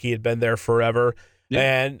felt like he had been there forever.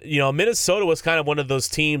 Yeah. And, Minnesota was kind of one of those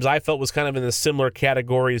teams I felt was kind of in the similar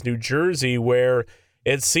category as New Jersey, where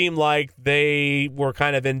it seemed like they were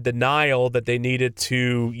kind of in denial that they needed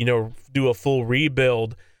to, do a full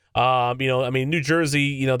rebuild. New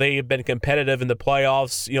Jersey, they have been competitive in the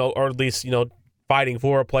playoffs, or at least, fighting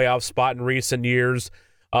for a playoff spot in recent years.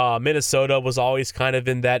 Minnesota was always kind of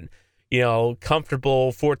in that,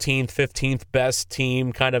 comfortable 14th, 15th best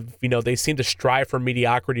team kind of, they seem to strive for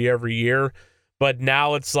mediocrity every year. But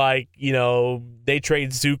now it's like, they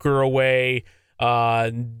trade Zucker away.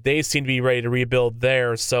 They seem to be ready to rebuild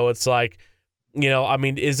there. So it's like,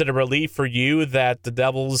 is it a relief for you that the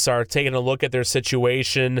Devils are taking a look at their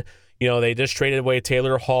situation? They just traded away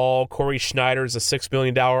Taylor Hall. Corey Schneider's a $6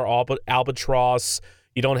 million albatross.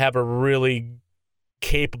 You don't have a really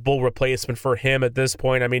capable replacement for him at this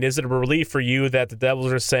point. Is it a relief for you that the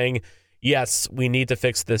Devils are saying, yes, we need to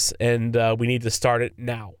fix this and we need to start it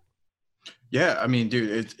now? Yeah,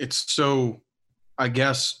 dude, it's so, I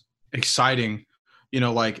guess, exciting.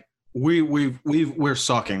 We're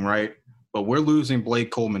sucking, right? But we're losing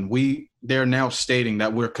Blake Coleman. They're now stating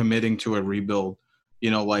that we're committing to a rebuild.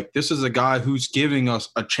 This is a guy who's giving us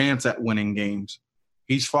a chance at winning games.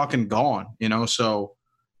 He's fucking gone, so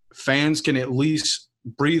fans can at least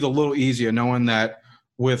breathe a little easier knowing that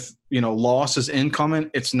with, losses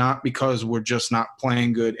incoming, it's not because we're just not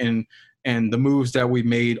playing good and the moves that we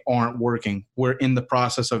made aren't working. We're in the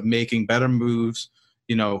process of making better moves.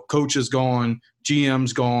 Coach is gone,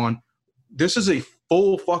 GM's gone. This is a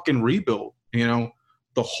full fucking rebuild. The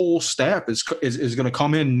whole staff is going to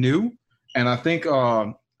come in new. And I think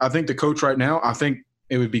the coach right now, I think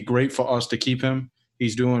it would be great for us to keep him.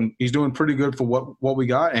 He's doing pretty good for what we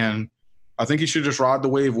got. And I think he should just ride the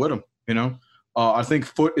wave with him. I think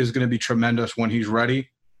Foote is going to be tremendous when he's ready.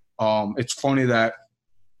 It's funny that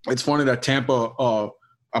Tampa,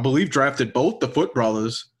 I believe, drafted both the Foote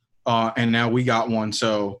brothers, and now we got one.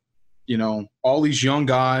 So, all these young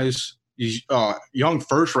guys, these young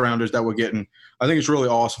first-rounders that we're getting, I think it's really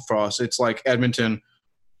awesome for us. It's like Edmonton,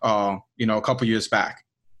 a couple years back.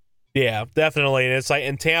 Yeah, definitely. And it's like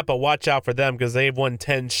in Tampa, watch out for them because they've won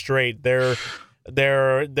 10 straight. They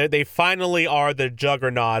finally are the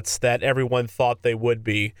juggernauts that everyone thought they would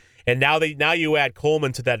be. And now you add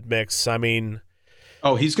Coleman to that mix.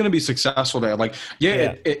 Oh, he's going to be successful there.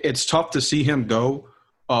 It's tough to see him go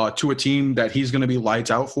to a team that he's going to be lights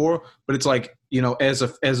out for. But it's like, as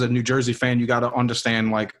a New Jersey fan, you got to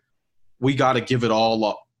understand, we got to give it all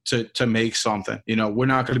up to make something. We're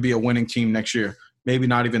not going to be a winning team next year, maybe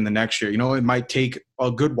not even the next year. It might take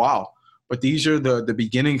a good while. But these are the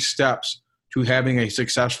beginning steps to having a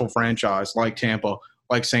successful franchise like Tampa,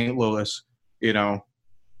 like St. Louis,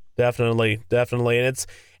 Definitely.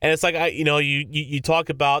 And it's like, you talk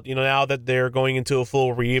about, now that they're going into a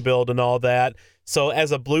full rebuild and all that. So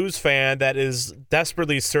as a Blues fan that is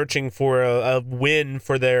desperately searching for a win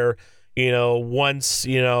for their, once,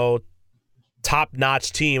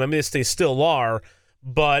 top-notch team. They still are.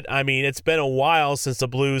 But, it's been a while since the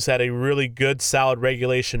Blues had a really good, solid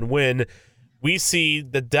regulation win. We see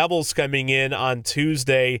the Devils coming in on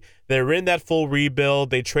Tuesday. They're in that full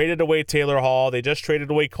rebuild. They traded away Taylor Hall. They just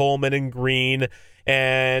traded away Coleman and Green.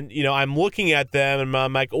 And, I'm looking at them and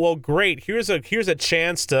I'm like, well, great. Here's a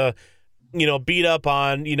chance to, beat up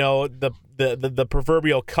on, the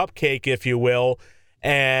proverbial cupcake, if you will,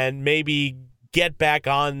 and maybe get back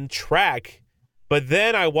on track. But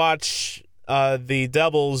then I watch the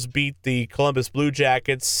Devils beat the Columbus Blue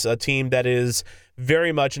Jackets, a team that is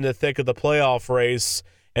very much in the thick of the playoff race,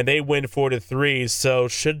 and they win 4-3. So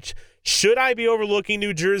should I be overlooking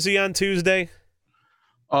New Jersey on Tuesday?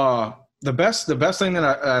 The best thing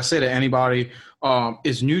that I say to anybody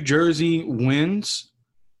is New Jersey wins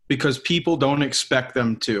because people don't expect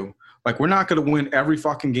them to. We're not going to win every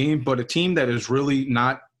fucking game, but a team that is really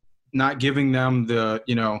not giving them the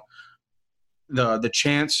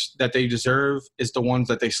chance that they deserve is the ones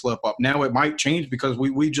that they slip up. Now it might change because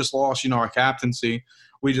we just lost, our captaincy.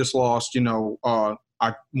 We just lost,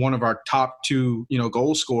 one of our top two,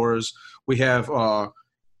 goal scorers. We have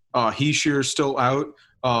Heischer's still out.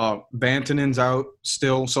 Vantanen's out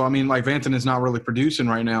still. So, Vantanen's not really producing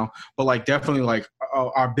right now. But, definitely,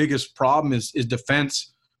 our biggest problem is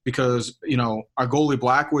defense because, our goalie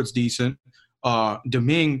Blackwood's decent.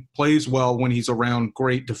 Domingue plays well when he's around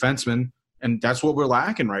great defensemen. And that's what we're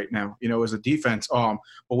lacking right now, as a defense. But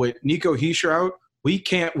with Nico Hischier out, we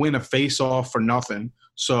can't win a face-off for nothing.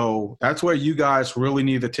 So that's where you guys really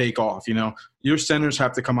need to take off. Your centers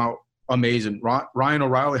have to come out amazing. Ryan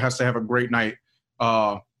O'Reilly has to have a great night.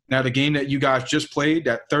 Now, the game that you guys just played,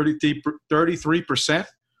 that 33%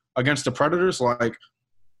 against the Predators, like,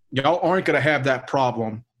 y'all aren't going to have that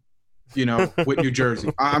problem, with New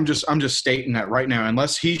Jersey. I'm just stating that right now.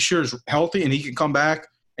 Unless Hischier's healthy and he can come back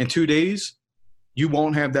in 2 days, you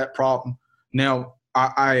won't have that problem. Now,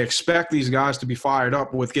 I expect these guys to be fired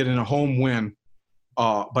up with getting a home win,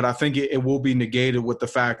 but I think it will be negated with the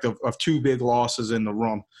fact of two big losses in the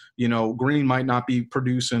room. Green might not be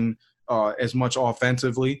producing as much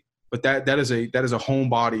offensively, but that is a home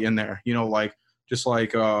body in there. You're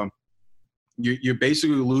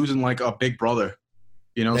basically losing like a big brother.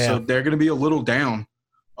 So they're going to be a little down,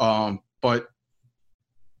 but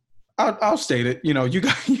I'll state it. You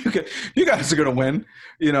guys are going to win.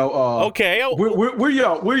 Okay. We're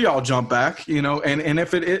y'all jump back. And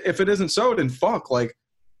if it isn't so, then fuck. Like,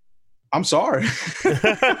 I'm sorry,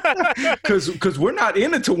 because we're not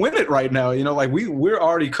in it to win it right now. Like we're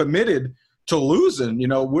already committed to losing.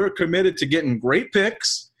 We're committed to getting great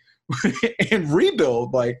picks and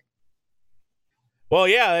rebuild. Like. Well,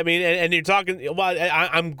 yeah, I mean, and you're talking. Well,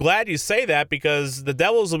 I'm glad you say that because the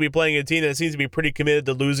Devils will be playing a team that seems to be pretty committed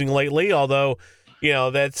to losing lately. Although,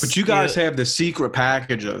 that's. But you guys have the secret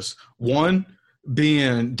packages. One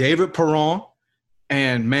being David Perron,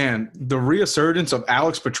 and man, the resurgence of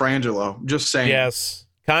Alex Pietrangelo. Just saying. Yes,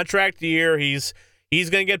 contract year. He's going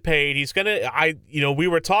to get paid. He's going to. We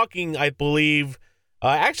were talking. I believe.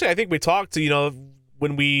 Actually, I think we talked to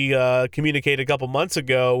when we communicated a couple months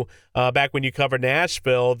ago, back when you covered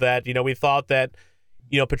Nashville, that we thought that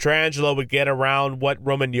Pietrangelo would get around what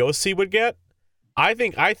Roman Josi would get. I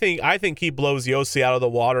think he blows Josi out of the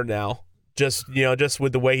water now. Just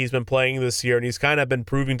with the way he's been playing this year, and he's kind of been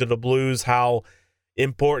proving to the Blues how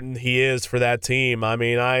important he is for that team. I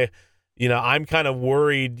mean, I'm kind of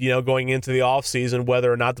worried, going into the offseason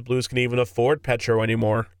whether or not the Blues can even afford Petro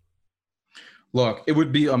anymore. Look, it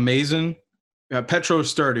would be amazing.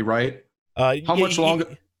 Petro's 30, right? How much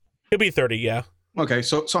longer? He'll be 30, yeah. Okay,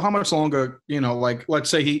 so how much longer? Like let's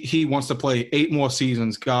say he wants to play 8 more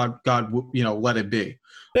seasons. God, let it be.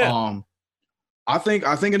 Yeah. I think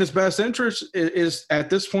in his best interest is at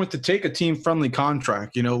this point to take a team friendly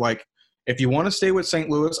contract. Like if you want to stay with St.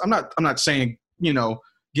 Louis, I'm not saying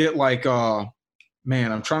get like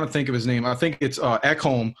man, I'm trying to think of his name. I think it's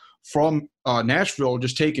Ekholm from Nashville,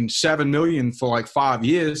 just taking $7 million for like 5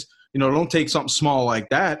 years. Don't take something small like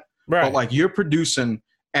that. Right. But like you're producing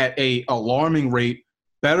at a alarming rate,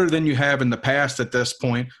 better than you have in the past at this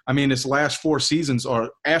point. I mean, his last 4 seasons are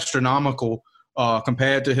astronomical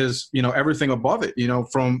compared to his, everything above it.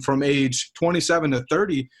 From age 27 to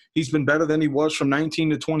 30, he's been better than he was from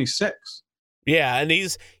 19 to 26. Yeah, and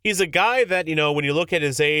he's a guy that, when you look at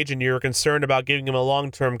his age and you're concerned about giving him a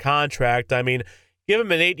long-term contract, I mean, give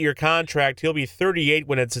him an 8-year contract, he'll be 38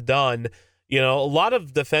 when it's done. A lot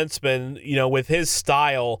of defensemen, with his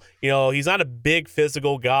style, he's not a big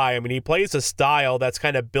physical guy. I mean, he plays a style that's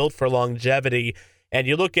kind of built for longevity. And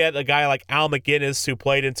you look at a guy like Al McGinnis, who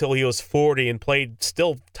played until he was 40 and played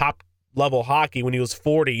still top-level hockey when he was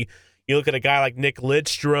 40. You look at a guy like Nick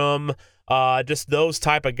Lidstrom, just those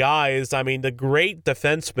type of guys. I mean, the great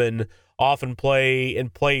defensemen often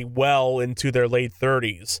play well into their late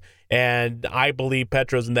 30s. And I believe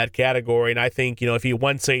Petro's in that category. And I think, if he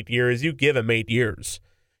wants 8 years, you give him 8 years.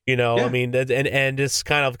 Yeah. I mean, and just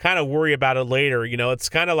kind of worry about it later. It's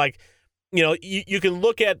kind of like, you can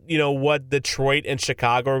look at, what Detroit and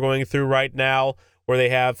Chicago are going through right now, where they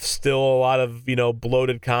have still a lot of,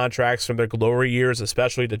 bloated contracts from their glory years,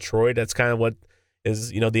 especially Detroit. That's kind of what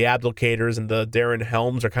is, the Abdulkaders and the Darren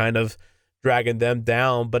Helms are kind of dragging them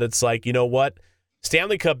down. But it's like, what?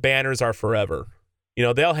 Stanley Cup banners are forever.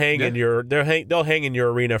 They'll hang in they'll hang in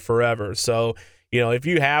your arena forever. So, if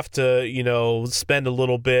you have to, spend a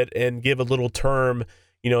little bit and give a little term,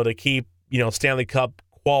 to keep, Stanley Cup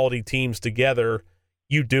quality teams together,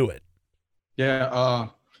 you do it. Yeah.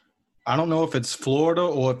 I don't know if it's Florida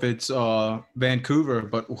or if it's Vancouver,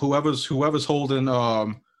 but whoever's holding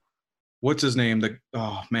what's his name?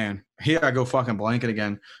 Oh man, here I go fucking blanking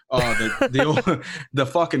again. The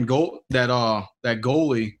fucking goal that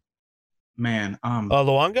goalie. Man,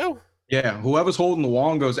 Luongo? Yeah, whoever's holding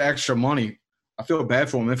Luongo's extra money, I feel bad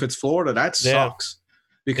for him. If it's Florida, that sucks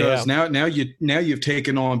because now you've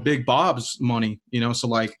taken on Big Bob's money, so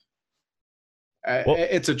like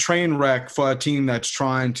it's a train wreck for a team that's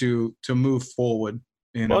trying to move forward.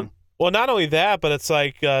 Well, not only that, but it's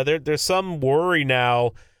like there's some worry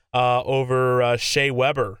now over Shea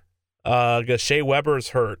Weber. Because Shea Weber's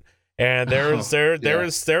hurt, and there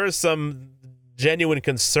is some genuine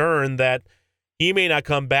concern that he may not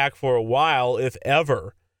come back for a while, if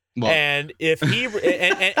ever. Well. And if he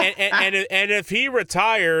and if he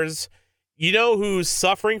retires, you know who's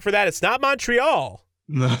suffering for that? It's not Montreal.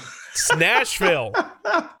 No. It's Nashville.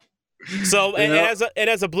 So, and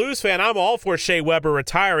as a Blues fan, I'm all for Shea Weber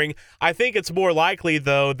retiring. I think it's more likely,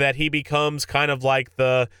 though, that he becomes kind of like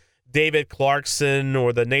the David Clarkson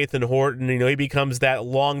or the Nathan Horton. You know, he becomes that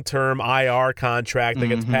long-term IR contract that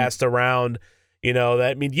gets passed around. You know,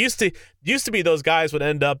 that, I mean, used to be those guys would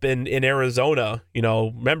end up in Arizona. You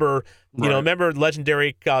know, remember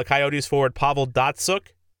legendary Coyotes forward Pavel Datsyuk?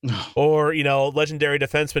 Or, you know, legendary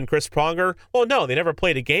defenseman Chris Pronger. Well, no, they never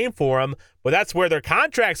played a game for him, but that's where their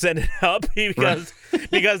contracts ended up because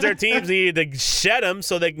their teams needed to shed them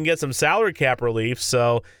so they can get some salary cap relief.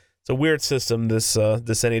 So it's a weird system, this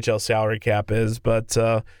NHL salary cap is. But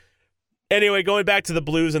anyway, going back to the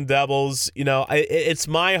Blues and Devils, you know, it's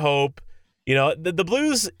my hope. You know, the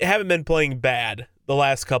Blues haven't been playing bad the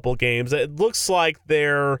last couple games. It looks like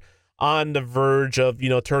they're on the verge of, you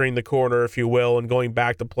know, turning the corner, if you will, and going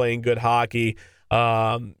back to playing good hockey. You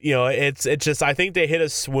know, it's just, I think they hit a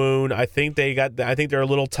swoon. I think they're a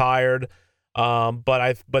little tired.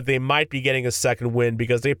 But they might be getting a second win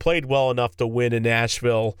because they played well enough to win in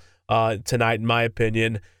Nashville tonight, in my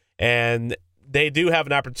opinion. And they do have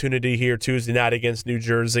an opportunity here Tuesday night against New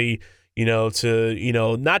Jersey. You know, to, you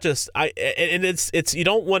know, not just it's you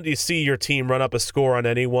don't want to see your team run up a score on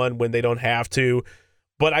anyone when they don't have to.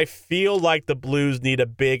 But I feel like the Blues need a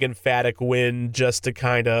big, emphatic win just to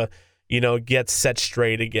kind of, you know, get set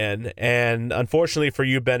straight again. And unfortunately for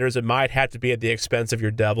you, Benders, it might have to be at the expense of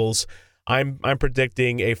your Devils. I'm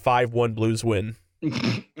predicting a 5-1 Blues win. I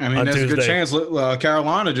mean, there's Tuesday. A good chance.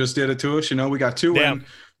 Carolina just did it to us. You know, we got 2 in,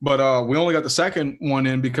 but we only got the second one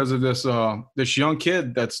in because of this young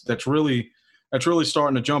kid that's really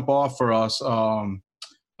starting to jump off for us.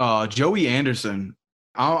 Joey Anderson.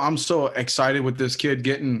 I'm so excited with this kid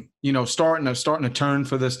getting, you know, starting to turn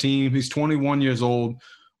for this team. He's 21 years old.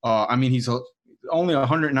 I mean, he's only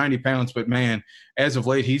 190 pounds, but man, as of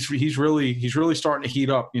late, he's really starting to heat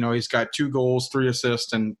up. You know, he's got 2 goals, 3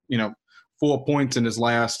 assists, and, you know, 4 points in his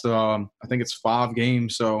last, I think it's 5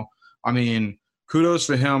 games. So, I mean, kudos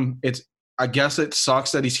for him. I guess it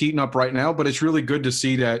sucks that he's heating up right now, but it's really good to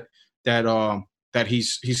see that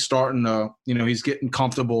he's starting to, you know, he's getting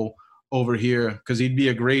comfortable over here, because he'd be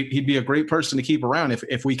a great person to keep around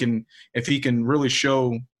if he can really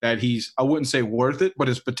show that he's, I wouldn't say worth it, but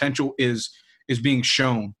his potential is being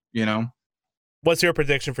shown, you know. What's your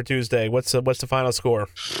prediction for Tuesday? What's the final score?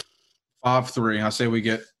 5-3. I say we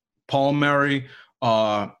get Paul Murray.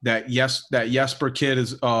 That Jesper kid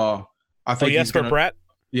is I think Jesper Bratt.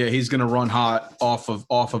 Yeah, he's gonna run hot off of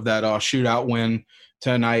that shootout win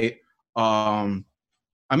tonight. I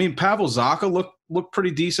mean, Pavel Zacha looked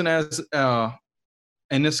pretty decent as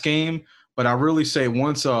in this game, but I really say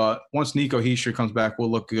once Nico Hischier comes back,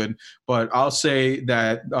 we'll look good. But I'll say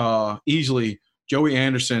that easily Joey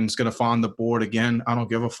Anderson's gonna find the board again. I don't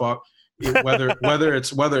give a fuck whether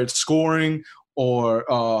it's scoring or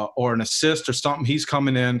an assist or something. He's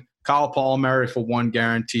coming in. Kyle Palmieri for 1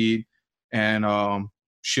 guaranteed, and I'll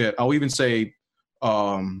even say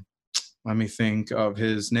let me think of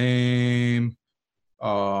his name.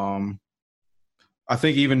 I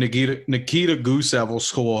think even Nikita Gusev will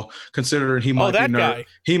score, considering he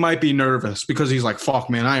might be nervous because he's like, "Fuck,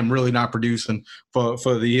 man, I am really not producing for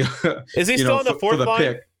the." Is he still on the fourth line?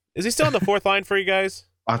 Pick. Is he still on the fourth line for you guys?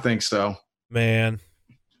 I think so. Man,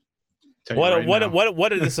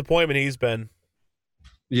 what a disappointment he's been.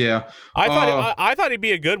 Yeah, I thought he'd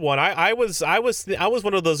be a good one. I was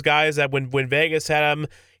one of those guys that when Vegas had him,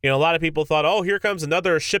 you know, a lot of people thought, oh, here comes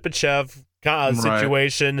another Shipachev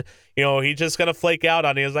situation. Right. You know, he's just gonna flake out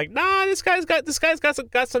on it. He was like, nah, this guy's got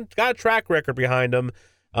a track record behind him.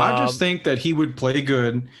 I just think that he would play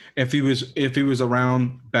good if he was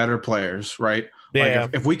around better players, right? Yeah.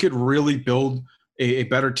 Like if we could really build a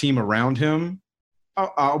better team around him,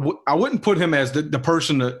 I wouldn't put him as the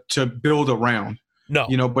person to build around. No,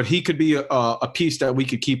 you know, but he could be a piece that we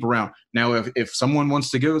could keep around. Now, if someone wants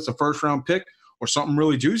to give us a first round pick or something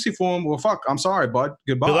really juicy for him, well, fuck, I'm sorry, bud.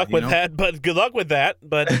 Goodbye. Good luck with that. But good luck with that.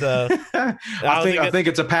 But I think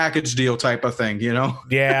it's a package deal type of thing, you know.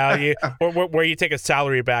 Yeah, where you take a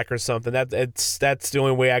salary back or something. That's the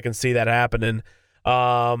only way I can see that happening.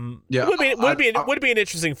 Yeah, would be an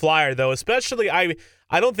interesting flyer though. Especially, I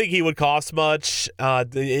don't think he would cost much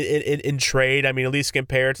in trade. I mean, at least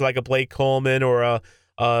compared to like a Blake Coleman or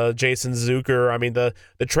a Jason Zucker. I mean, the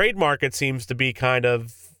trade market seems to be kind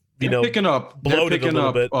of they're picking up bloated a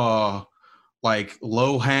little bit. Like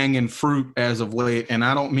low hanging fruit as of late. And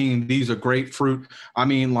I don't mean these are great fruit. I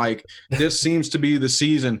mean, like, this seems to be the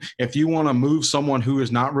season. If you want to move someone who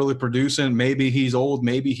is not really producing, maybe he's old,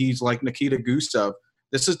 maybe he's like Nikita Gusev.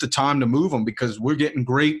 This is the time to move him because we're getting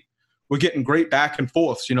great back and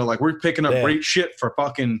forths. You know, like we're picking up great shit for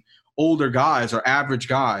fucking older guys or average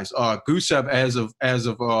guys. Gusev, as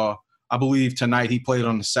of I believe tonight, he played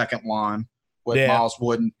on the second line with Miles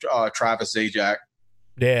Wood and Travis Zajac.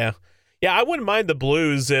 Yeah. Yeah, I wouldn't mind the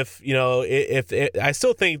Blues if I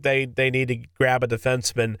still think they need to grab a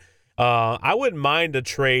defenseman. I wouldn't mind a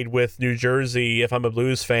trade with New Jersey if I'm a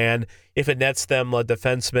Blues fan, if it nets them a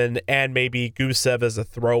defenseman and maybe Gusev as a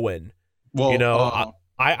throw-in. Well,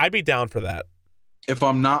 I'd be down for that. If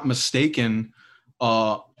I'm not mistaken,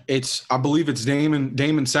 I believe it's Damon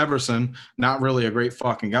Severson, not really a great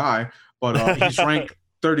fucking guy, but he's ranked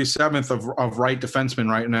 37th of right defenseman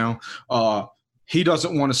right now. He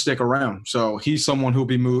doesn't want to stick around, so he's someone who'll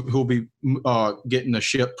be getting the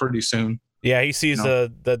ship pretty soon. Yeah, he sees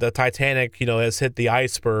the Titanic, has hit the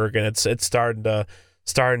iceberg and it's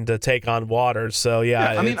starting to take on water. So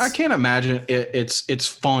yeah, I mean, I can't imagine it's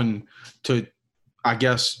fun to, I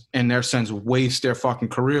guess, in their sense, waste their fucking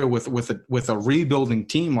career with a rebuilding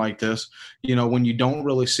team like this. When you don't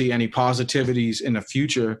really see any positivities in the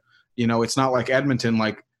future. It's not like Edmonton,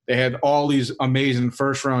 like. They had all these amazing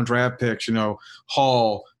first-round draft picks,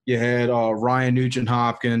 Hall. You had Ryan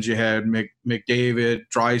Nugent-Hopkins. You had McDavid,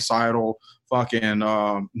 Draisaitl, fucking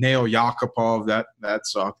Nail Yakupov. That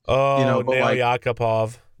sucked. Oh, Nail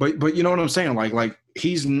Yakupov. But you know what I'm saying? Like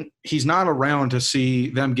he's not around to see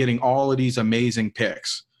them getting all of these amazing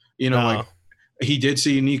picks. Like he did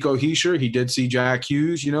see Nico Hischier. He did see Jack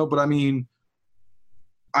Hughes. But I mean,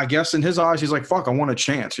 I guess in his eyes, he's like, fuck, I want a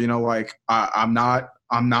chance. Like I'm not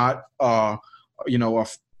a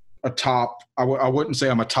top. I wouldn't say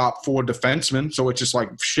I'm a top 4 defenseman. So it's just like,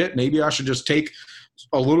 shit, maybe I should just take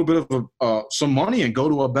a little bit of some money and go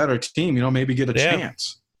to a better team. Maybe get a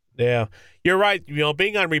chance. Yeah, you're right.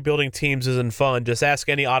 Being on rebuilding teams isn't fun. Just ask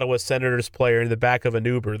any Ottawa Senators player in the back of an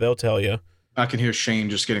Uber; they'll tell you. I can hear Shane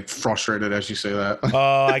just getting frustrated as you say that.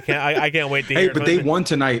 Oh, I can't wait to hear. Hey, but they won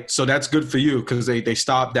tonight, so that's good for you because they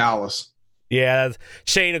stopped Dallas. Yeah,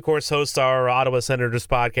 Shane, of course, hosts our Ottawa Senators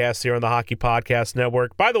podcast here on the Hockey Podcast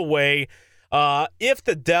Network. By the way, if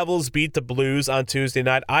the Devils beat the Blues on Tuesday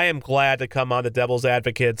night, I am glad to come on the Devils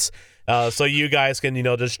Advocates, so you guys can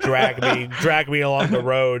just drag me along the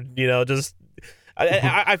road.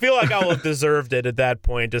 I feel like I will have deserved it at that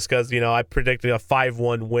point, just because I predicted a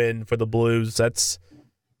 5-1 win for the Blues. That's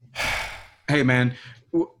hey man,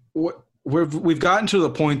 we've gotten to the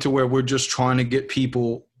point to where we're just trying to get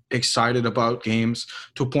people excited about games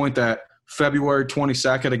to a point that February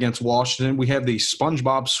 22nd against Washington, we have the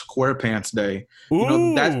SpongeBob SquarePants Day.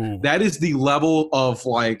 Ooh. That is the level of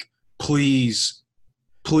like, please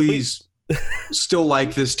still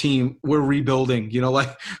like this team. We're rebuilding,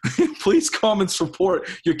 like please come and support.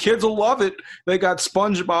 Your kids will love it. They got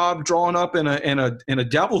SpongeBob drawn up in a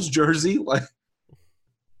Devils jersey. Like,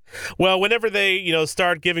 well, whenever they,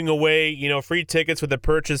 start giving away, free tickets with the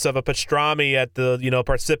purchase of a pastrami at the,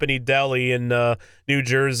 Parsippany Deli in New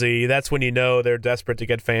Jersey, that's when they're desperate to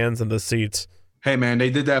get fans in the seats. Hey, man, they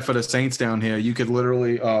did that for the Saints down here. You could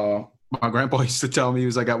literally my grandpa used to tell me, he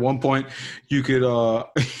was like, at one point you could go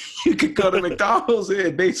to McDonald's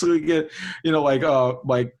and basically get,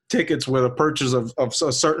 like tickets with a purchase of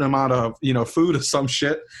a certain amount of, food or some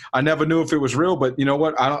shit. I never knew if it was real, but you know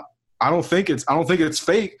what? I don't think it's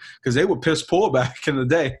fake because they would piss poor back in the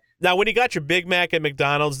day. Now, when you got your Big Mac at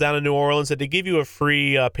McDonald's down in New Orleans, did they give you a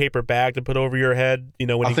free paper bag to put over your head?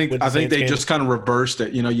 I think they just kind of reversed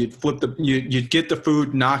it. You'd you'd get the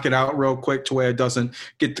food, knock it out real quick to where it doesn't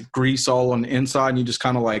get the grease all on the inside, and you just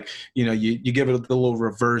kind of like, you give it a little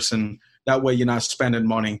reverse, and that way you're not spending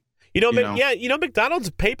money.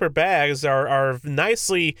 McDonald's paper bags are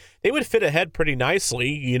nicely. They would fit a head pretty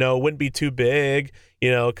nicely. Wouldn't be too big.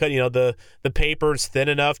 The paper's thin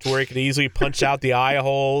enough to where it could easily punch out the eye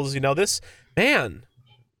holes. I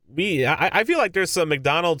feel like there's some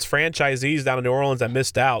McDonald's franchisees down in New Orleans that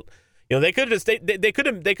missed out. They could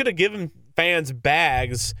have given fans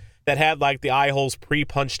bags that had like the eye holes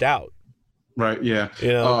pre-punched out. Right. Yeah.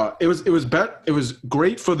 It was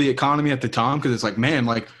great for the economy at the time because it's like, man,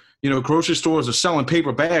 like, grocery stores are selling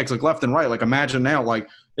paper bags like left and right. Like, imagine now, like,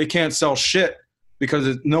 they can't sell shit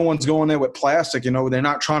because no one's going there with plastic. They're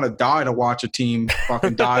not trying to die to watch a team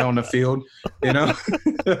fucking die on the field.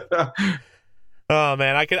 Oh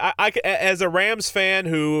man, I could as a Rams fan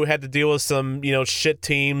who had to deal with some shit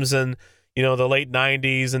teams and the late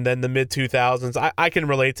 90s and then the mid 2000s. I can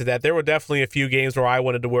relate to that. There were definitely a few games where I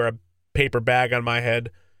wanted to wear a paper bag on my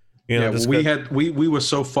head. We were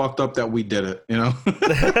so fucked up that we did it,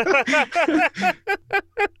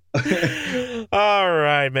 All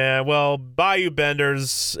right, man. Well, Bayou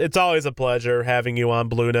Benders, it's always a pleasure having you on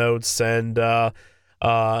Bluenotes, and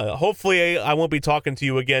hopefully I won't be talking to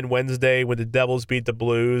you again Wednesday when the Devils beat the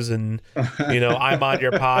Blues, and I'm on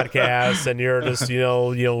your podcast, and you're just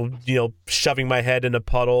shoving my head in a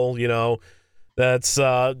puddle. That's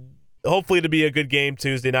hopefully to be a good game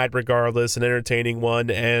Tuesday night, regardless, an entertaining one,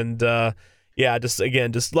 and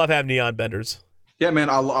just love having you on, Benders. Yeah, man,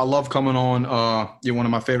 I love coming on. You're one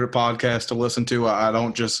of my favorite podcasts to listen to. I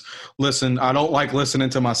don't just listen. I don't like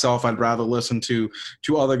listening to myself. I'd rather listen to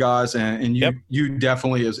other guys. And you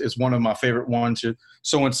definitely is one of my favorite ones. You're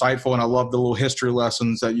so insightful, and I love the little history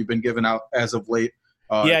lessons that you've been giving out as of late.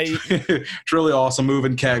 It's really awesome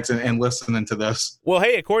moving kegs and listening to this. Well,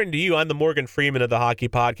 hey, according to you, I'm the Morgan Freeman of the Hockey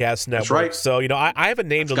Podcast Network. That's right. So, I have a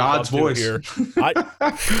name to God's voice here.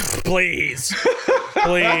 Please.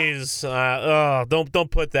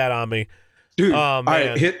 Don't put that on me. Dude, all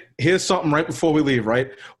right, here's something right before we leave,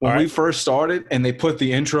 right? When we first started and they put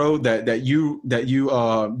the intro that you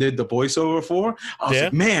did the voiceover for, I was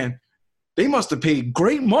like, man, they must have paid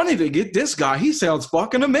great money to get this guy. He sounds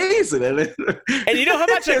fucking amazing. And you know how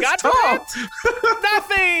much I got for that?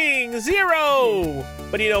 Nothing. Zero.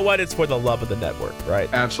 But you know what? It's for the love of the network, right?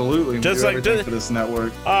 Absolutely. Just for this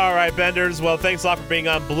network. All right, Benders. Well, thanks a lot for being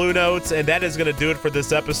on Bluenotes. And that is going to do it for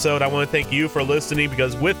this episode. I want to thank you for listening,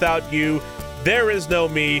 because without you, there is no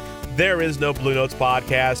me. There is no Bluenotes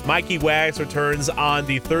podcast. Mikey Wags returns on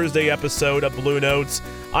the Thursday episode of Bluenotes.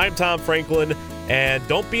 I'm Tom Franklin. And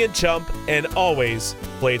don't be a chump, and always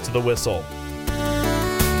play to the whistle.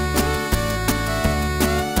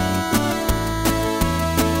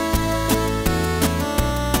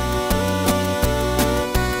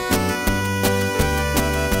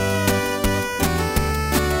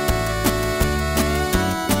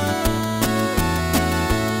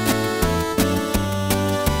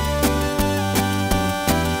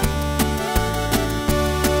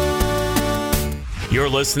 You're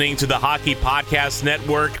listening to the Hockey Podcast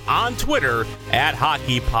Network on Twitter at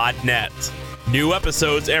HockeyPodNet. New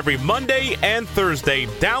episodes every Monday and Thursday.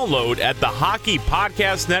 Download at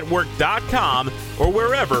thehockeypodcastnetwork.com or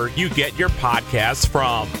wherever you get your podcasts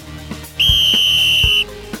from.